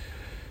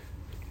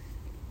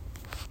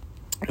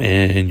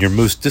 And your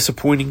most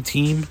disappointing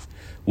team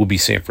will be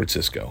San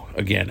Francisco.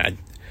 Again,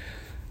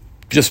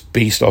 just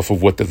based off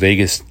of what the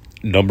Vegas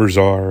numbers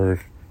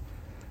are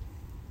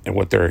and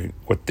what they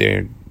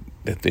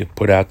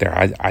put out there,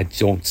 I just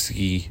don't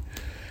see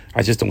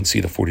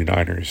the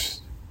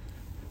 49ers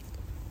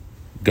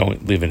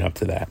living up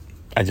to that.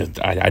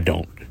 I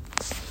don't.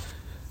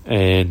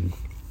 And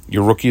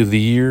your rookie of the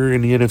year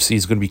in the NFC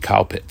is going to be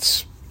Kyle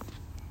Pitts.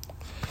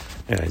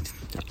 And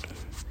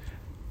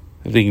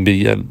I think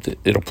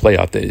it'll play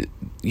out that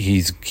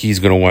he's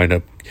going to wind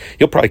up.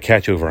 He'll probably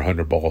catch over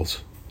 100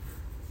 balls.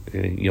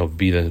 Be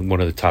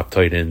one of the top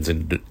tight ends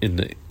in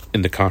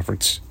the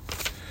conference.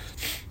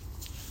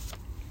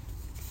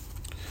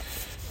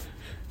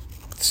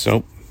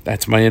 So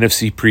that's my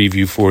NFC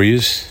preview for you.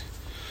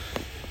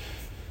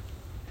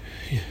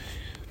 If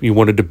you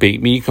want to debate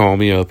me, call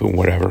me up and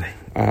whatever.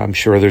 I'm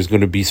sure there's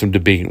going to be some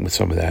debating with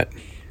some of that.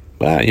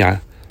 But yeah,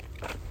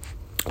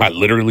 I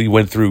literally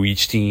went through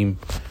each team,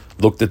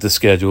 looked at the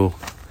schedule,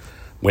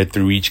 went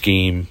through each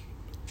game,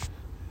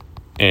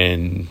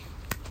 and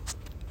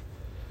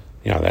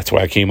that's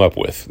what I came up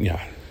with.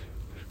 Yeah,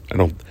 I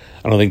don't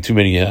think too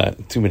many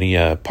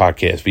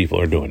podcast people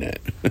are doing that.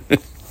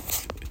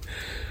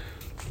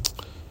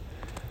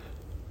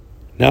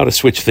 Now to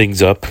switch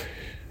things up,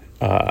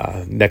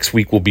 next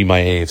week will be my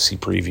AFC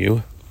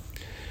preview,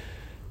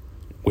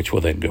 which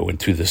will then go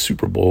into the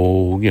Super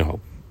Bowl,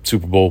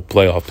 Super Bowl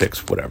playoff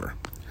picks, whatever.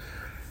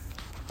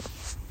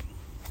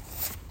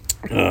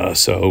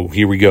 So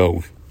here we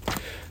go.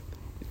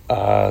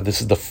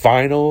 This is the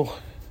final.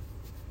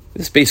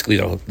 This is basically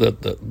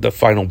the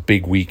final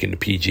big week in the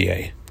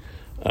PGA.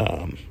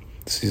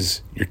 This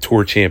is your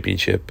tour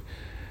championship.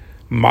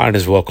 Might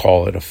as well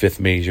call it a fifth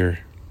major,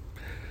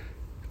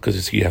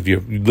 because you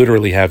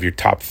literally have your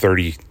top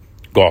 30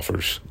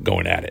 golfers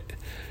going at it,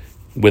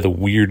 with a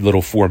weird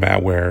little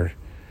format where,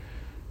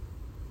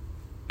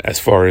 as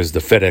far as the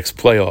FedEx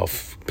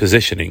playoff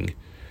positioning,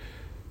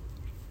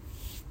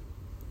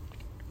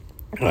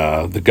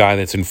 the guy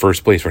that's in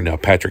first place right now,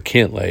 Patrick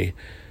Cantlay,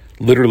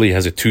 literally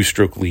has a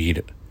 2-stroke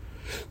lead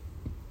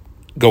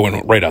going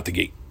right out the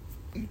gate.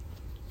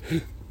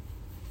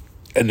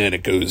 And then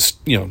it goes,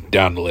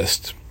 down the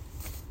list.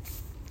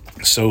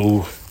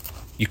 So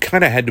you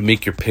kind of had to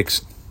make your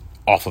picks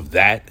off of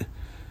that,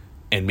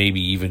 and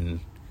maybe even,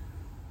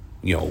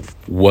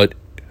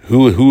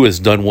 who has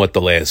done what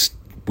the last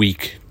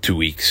week, 2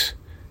 weeks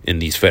in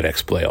these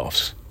FedEx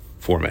playoffs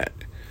format.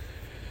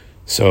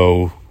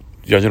 So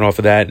judging off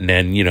of that, and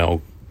then,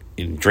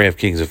 in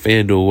DraftKings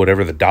and FanDuel,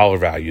 whatever the dollar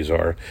values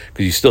are,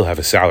 because you still have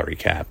a salary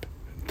cap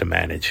to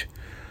manage,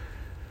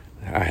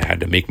 I had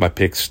to make my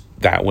picks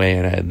that way,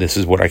 and this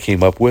is what I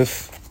came up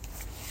with.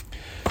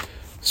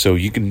 So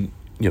you can,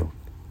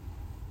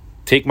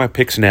 take my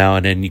picks now,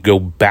 and then you go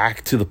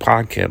back to the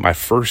podcast, my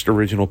first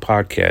original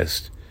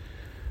podcast,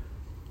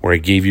 where I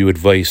gave you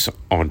advice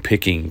on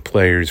picking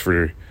players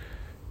for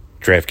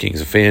DraftKings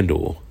and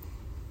FanDuel.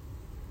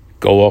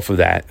 Go off of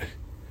that.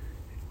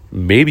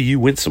 Maybe you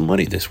win some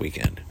money this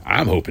weekend.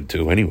 I'm hoping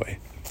to, anyway.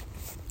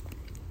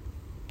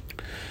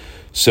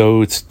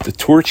 So it's the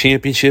Tour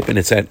Championship, and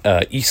it's at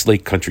East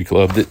Lake Country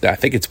Club. I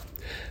think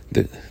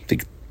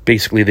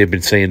basically they've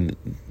been saying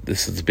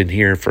this has been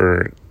here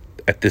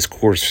at this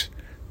course.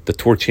 The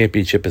Tour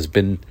Championship has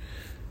been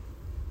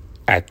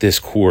at this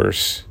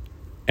course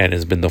and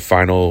has been the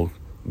final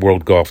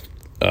World Golf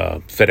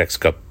FedEx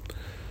Cup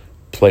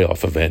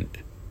playoff event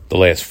the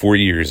last 4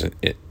 years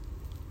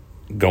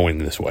going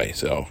this way.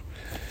 So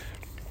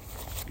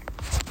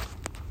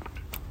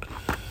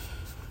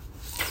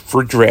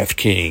for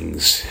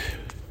DraftKings,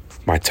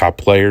 my top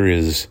player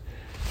is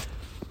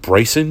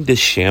Bryson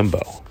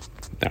DeChambeau.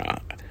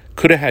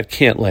 Could have had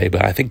Cantlay,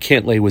 but I think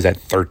Cantlay was at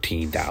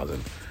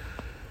 13,000.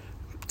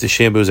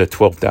 DeChambeau's at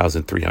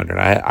 12,300.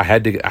 I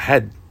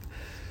had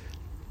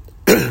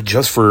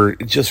just for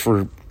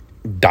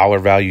dollar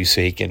value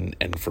sake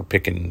and for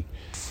picking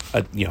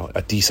a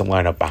decent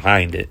lineup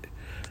behind it,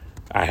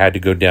 I had to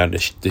go down to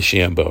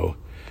DeChambeau,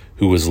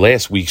 who was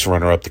last week's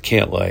runner-up to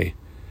Cantlay.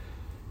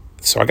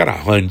 So I got a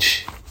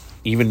hunch,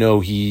 even though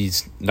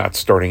he's not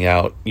starting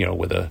out,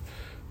 with an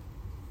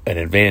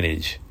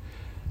advantage,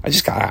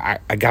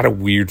 I got a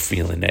weird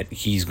feeling that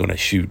he's going to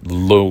shoot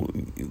low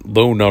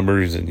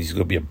numbers and he's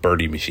going to be a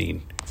birdie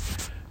machine.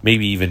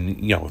 Maybe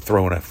even,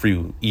 throwing a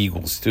few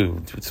eagles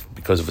too,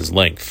 because of his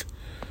length.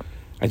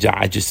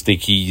 I just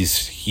think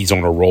he's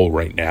on a roll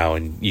right now,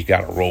 and you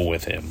got to roll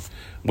with him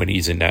when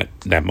he's in that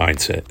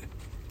mindset.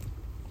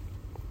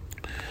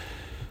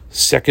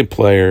 Second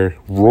player,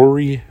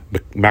 Rory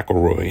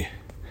McIlroy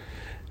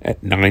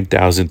at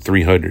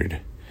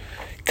 9,300.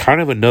 Kind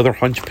of another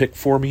hunch pick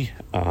for me.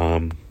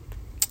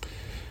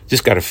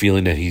 Just got a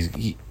feeling that he's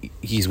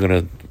going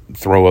to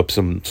throw up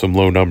some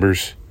low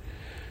numbers.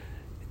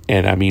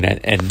 And I mean,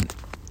 and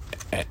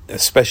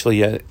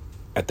especially at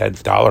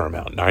that dollar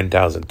amount,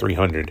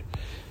 9,300,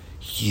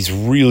 he's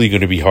really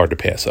going to be hard to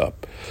pass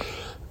up.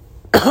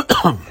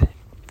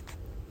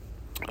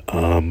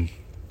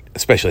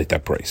 Especially at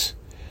that price.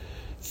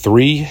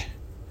 3,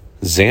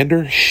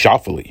 Xander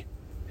Schauffele,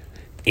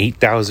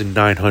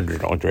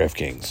 8,900 on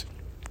DraftKings.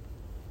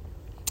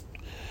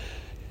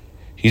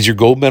 He's your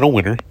gold medal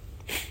winner.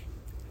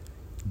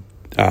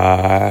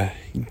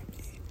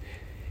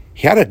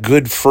 He had a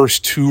good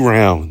first 2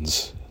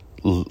 rounds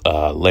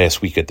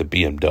last week at the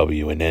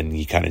BMW, and then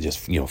he kind of just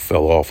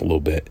fell off a little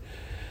bit.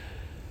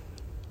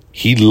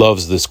 He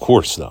loves this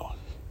course, though.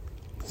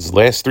 His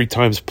last 3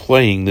 times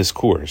playing this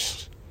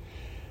course,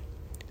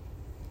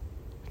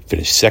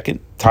 finished second,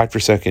 tied for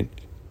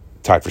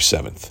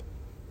 7th.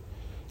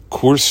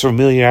 Course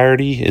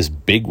familiarity is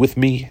big with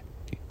me.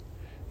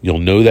 You'll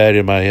know that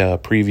in my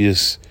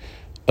previous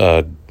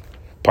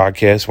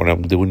podcast when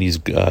I'm doing these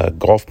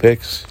golf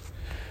picks.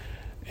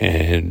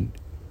 And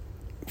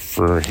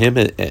for him,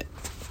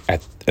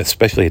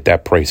 especially at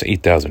that price,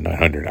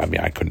 8,900, I mean,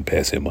 I couldn't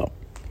pass him up.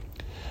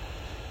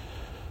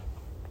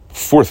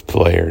 Fourth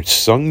player,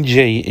 Sung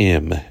J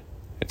M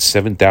at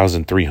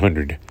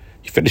 7,300.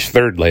 He finished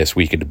 3rd last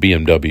week at the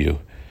BMW.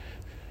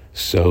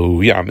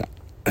 So yeah,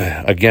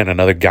 again,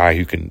 another guy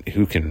who can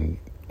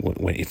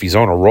if he's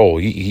on a roll,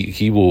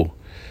 he will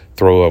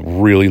throw up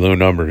really low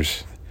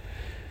numbers.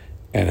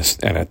 And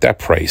at that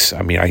price,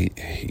 I mean,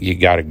 you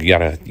gotta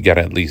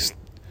at least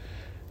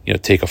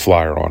take a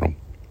flyer on him.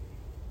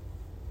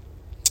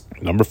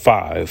 Number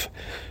 5,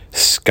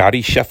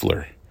 Scotty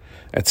Scheffler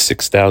at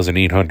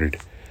 6,800.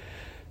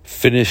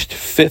 Finished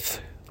 5th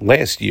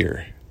last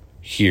year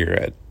here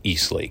at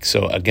East Lake.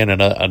 So again,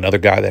 another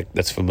guy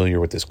that's familiar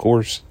with this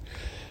course.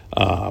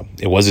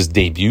 It was his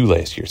debut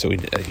last year, so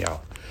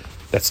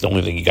that's the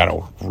only thing you got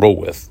to roll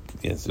with.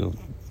 It's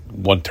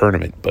one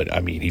tournament, but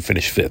I mean, he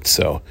finished 5th.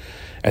 So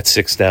at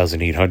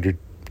 6,800,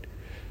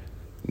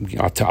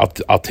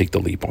 I'll take the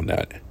leap on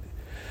that.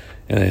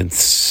 And then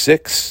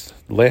 6th,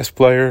 last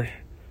player,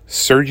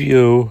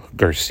 Sergio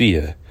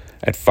Garcia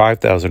at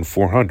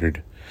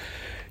 5,400.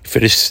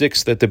 Finished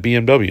 6th at the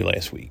BMW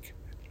last week.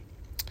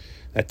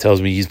 That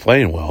tells me he's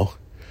playing well.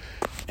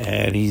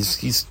 And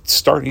he's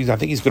starting. I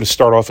think he's going to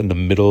start off in the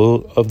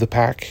middle of the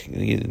pack.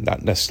 He's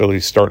not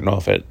necessarily starting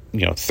off at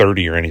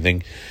 30 or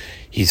anything.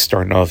 He's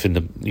starting off in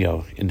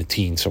the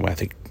teens. So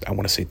I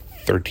want to say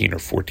 13 or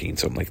 14,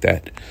 something like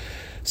that.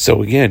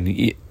 So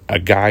again, a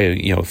guy,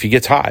 if he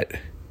gets hot,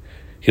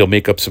 he'll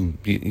make up some.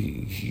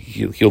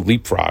 He'll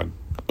leapfrog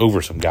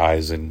over some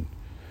guys, and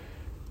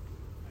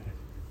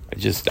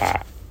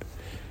I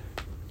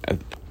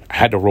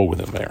had to roll with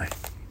him there.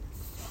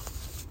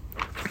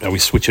 Now we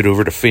switch it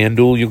over to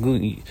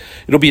FanDuel.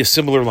 It'll be a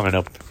similar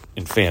lineup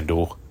in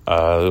FanDuel.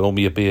 It'll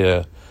only be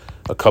a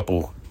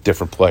couple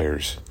different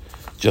players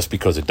just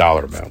because of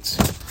dollar amounts.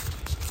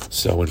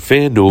 So in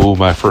FanDuel,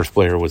 my first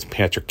player was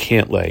Patrick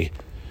Cantlay.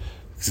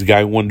 He's the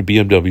guy who won the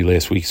BMW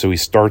last week. So he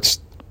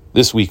starts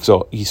this week.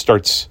 So he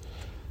starts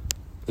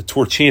the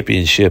Tour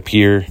Championship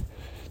here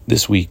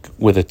this week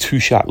with a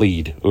 2-shot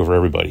lead over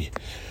everybody.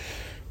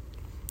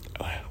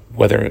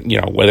 Whether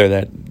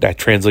that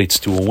translates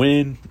to a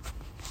win,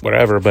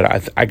 whatever,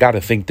 but I got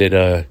to think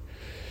that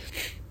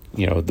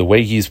the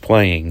way he's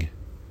playing,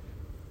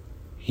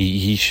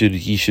 he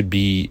should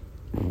be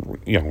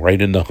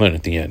right in the hunt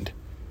at the end.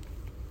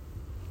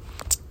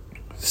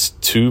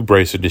 2,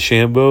 Bryson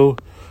DeChambeau,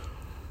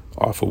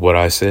 off of what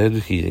I said,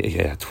 he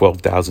had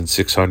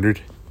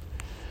 12,600.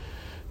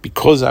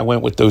 Because I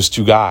went with those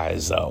 2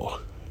 guys, though,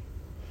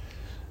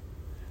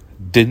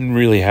 didn't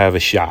really have a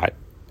shot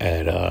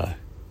at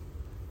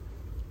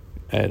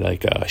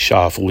like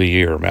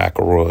Schauffele or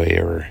McIlroy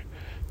or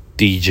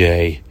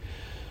DJ.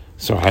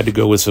 So I had to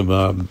go with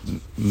some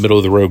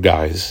middle-of-the-road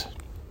guys.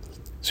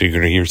 So you're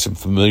going to hear some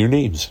familiar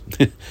names.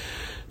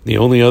 The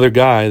only other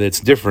guy that's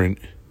different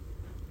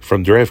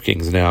from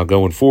DraftKings now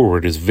going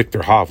forward is Victor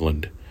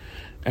Hovland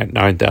at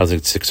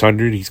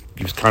 9,600. He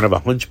was kind of a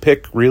hunch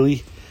pick,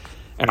 really.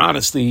 And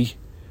honestly,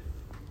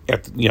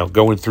 after,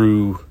 going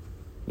through,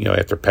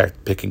 after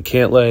picking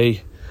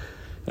Cantlay,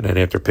 and then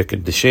after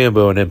picking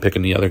DeChambeau, and then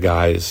picking the other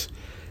guys,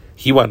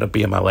 he wound up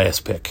being my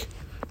last pick.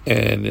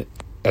 And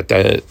at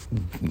the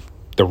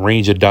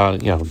range of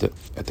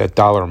at that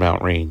dollar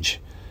amount range,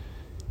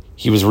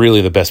 he was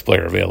really the best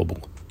player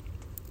available.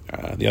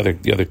 The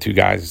other 2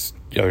 guys,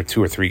 the other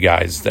 2 or 3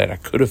 guys that I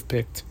could have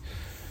picked,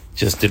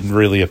 just didn't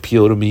really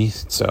appeal to me.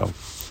 So,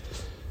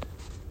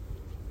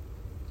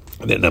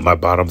 and then my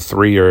bottom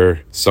three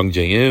are Sung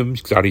J M,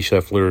 Scotty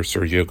Scheffler,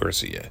 Sergio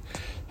Garcia,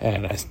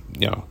 and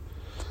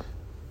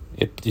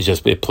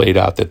it played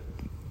out that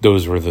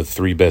those were the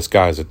three best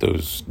guys at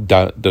those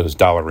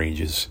dollar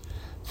ranges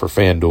for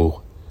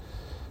FanDuel,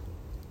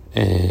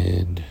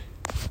 and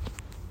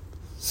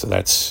so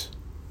that's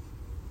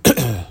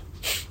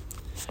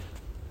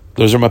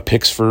those are my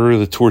picks for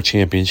the Tour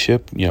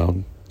Championship.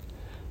 You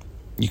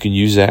can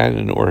use that,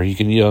 or you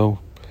can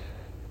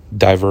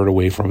divert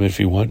away from it if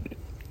you want.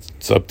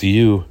 It's up to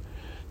you.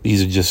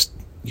 These are just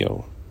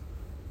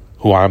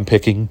who I'm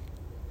picking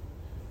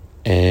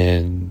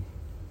and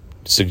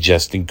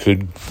suggesting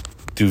could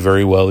do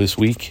very well this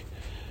week.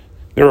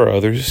 There are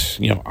others,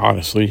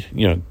 honestly,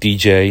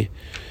 DJ,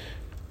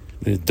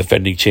 the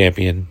defending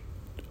champion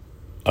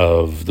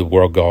of the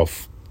World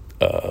Golf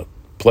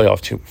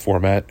playoff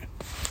format,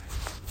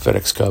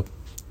 FedEx Cup.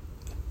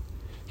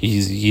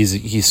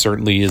 He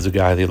certainly is a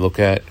guy they look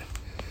at.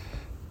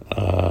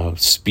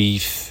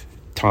 Spieth,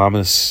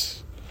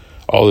 Thomas,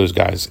 all those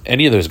guys,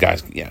 any of those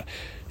guys,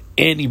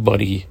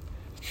 anybody.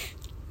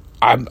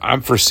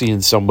 I'm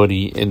foreseeing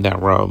somebody in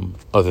that realm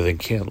other than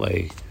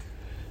Cantlay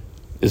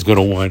is going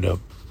to wind up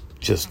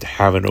just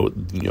having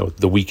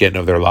the weekend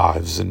of their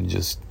lives and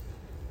just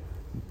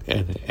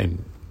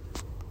and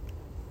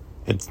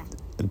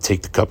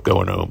take the cup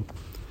going home.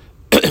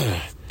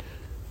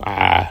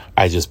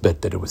 I just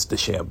bet that it was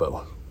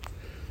DeChambeau.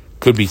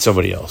 Could be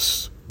somebody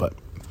else, but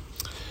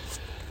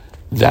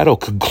that'll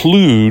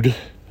conclude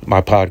my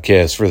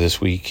podcast for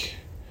this week.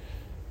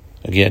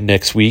 Again,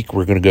 next week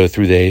we're going to go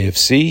through the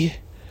AFC.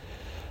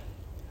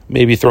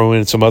 Maybe throw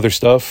in some other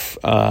stuff.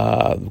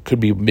 Could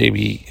be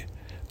maybe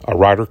a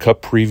Ryder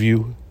Cup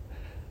preview.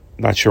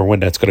 Not sure when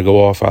that's going to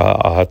go off.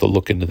 I'll have to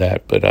look into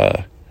that.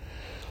 But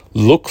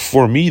look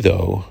for me,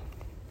 though,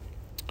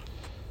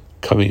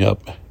 coming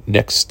up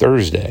next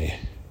Thursday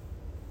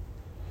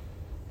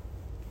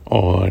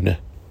on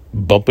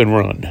Bump and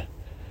Run.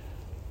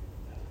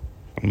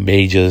 I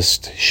may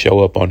just show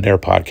up on their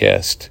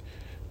podcast,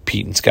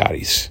 Pete and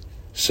Scotty's.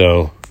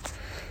 So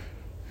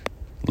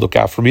look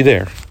out for me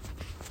there.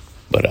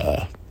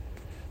 But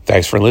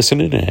thanks for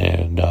listening,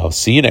 and I'll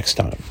see you next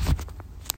time.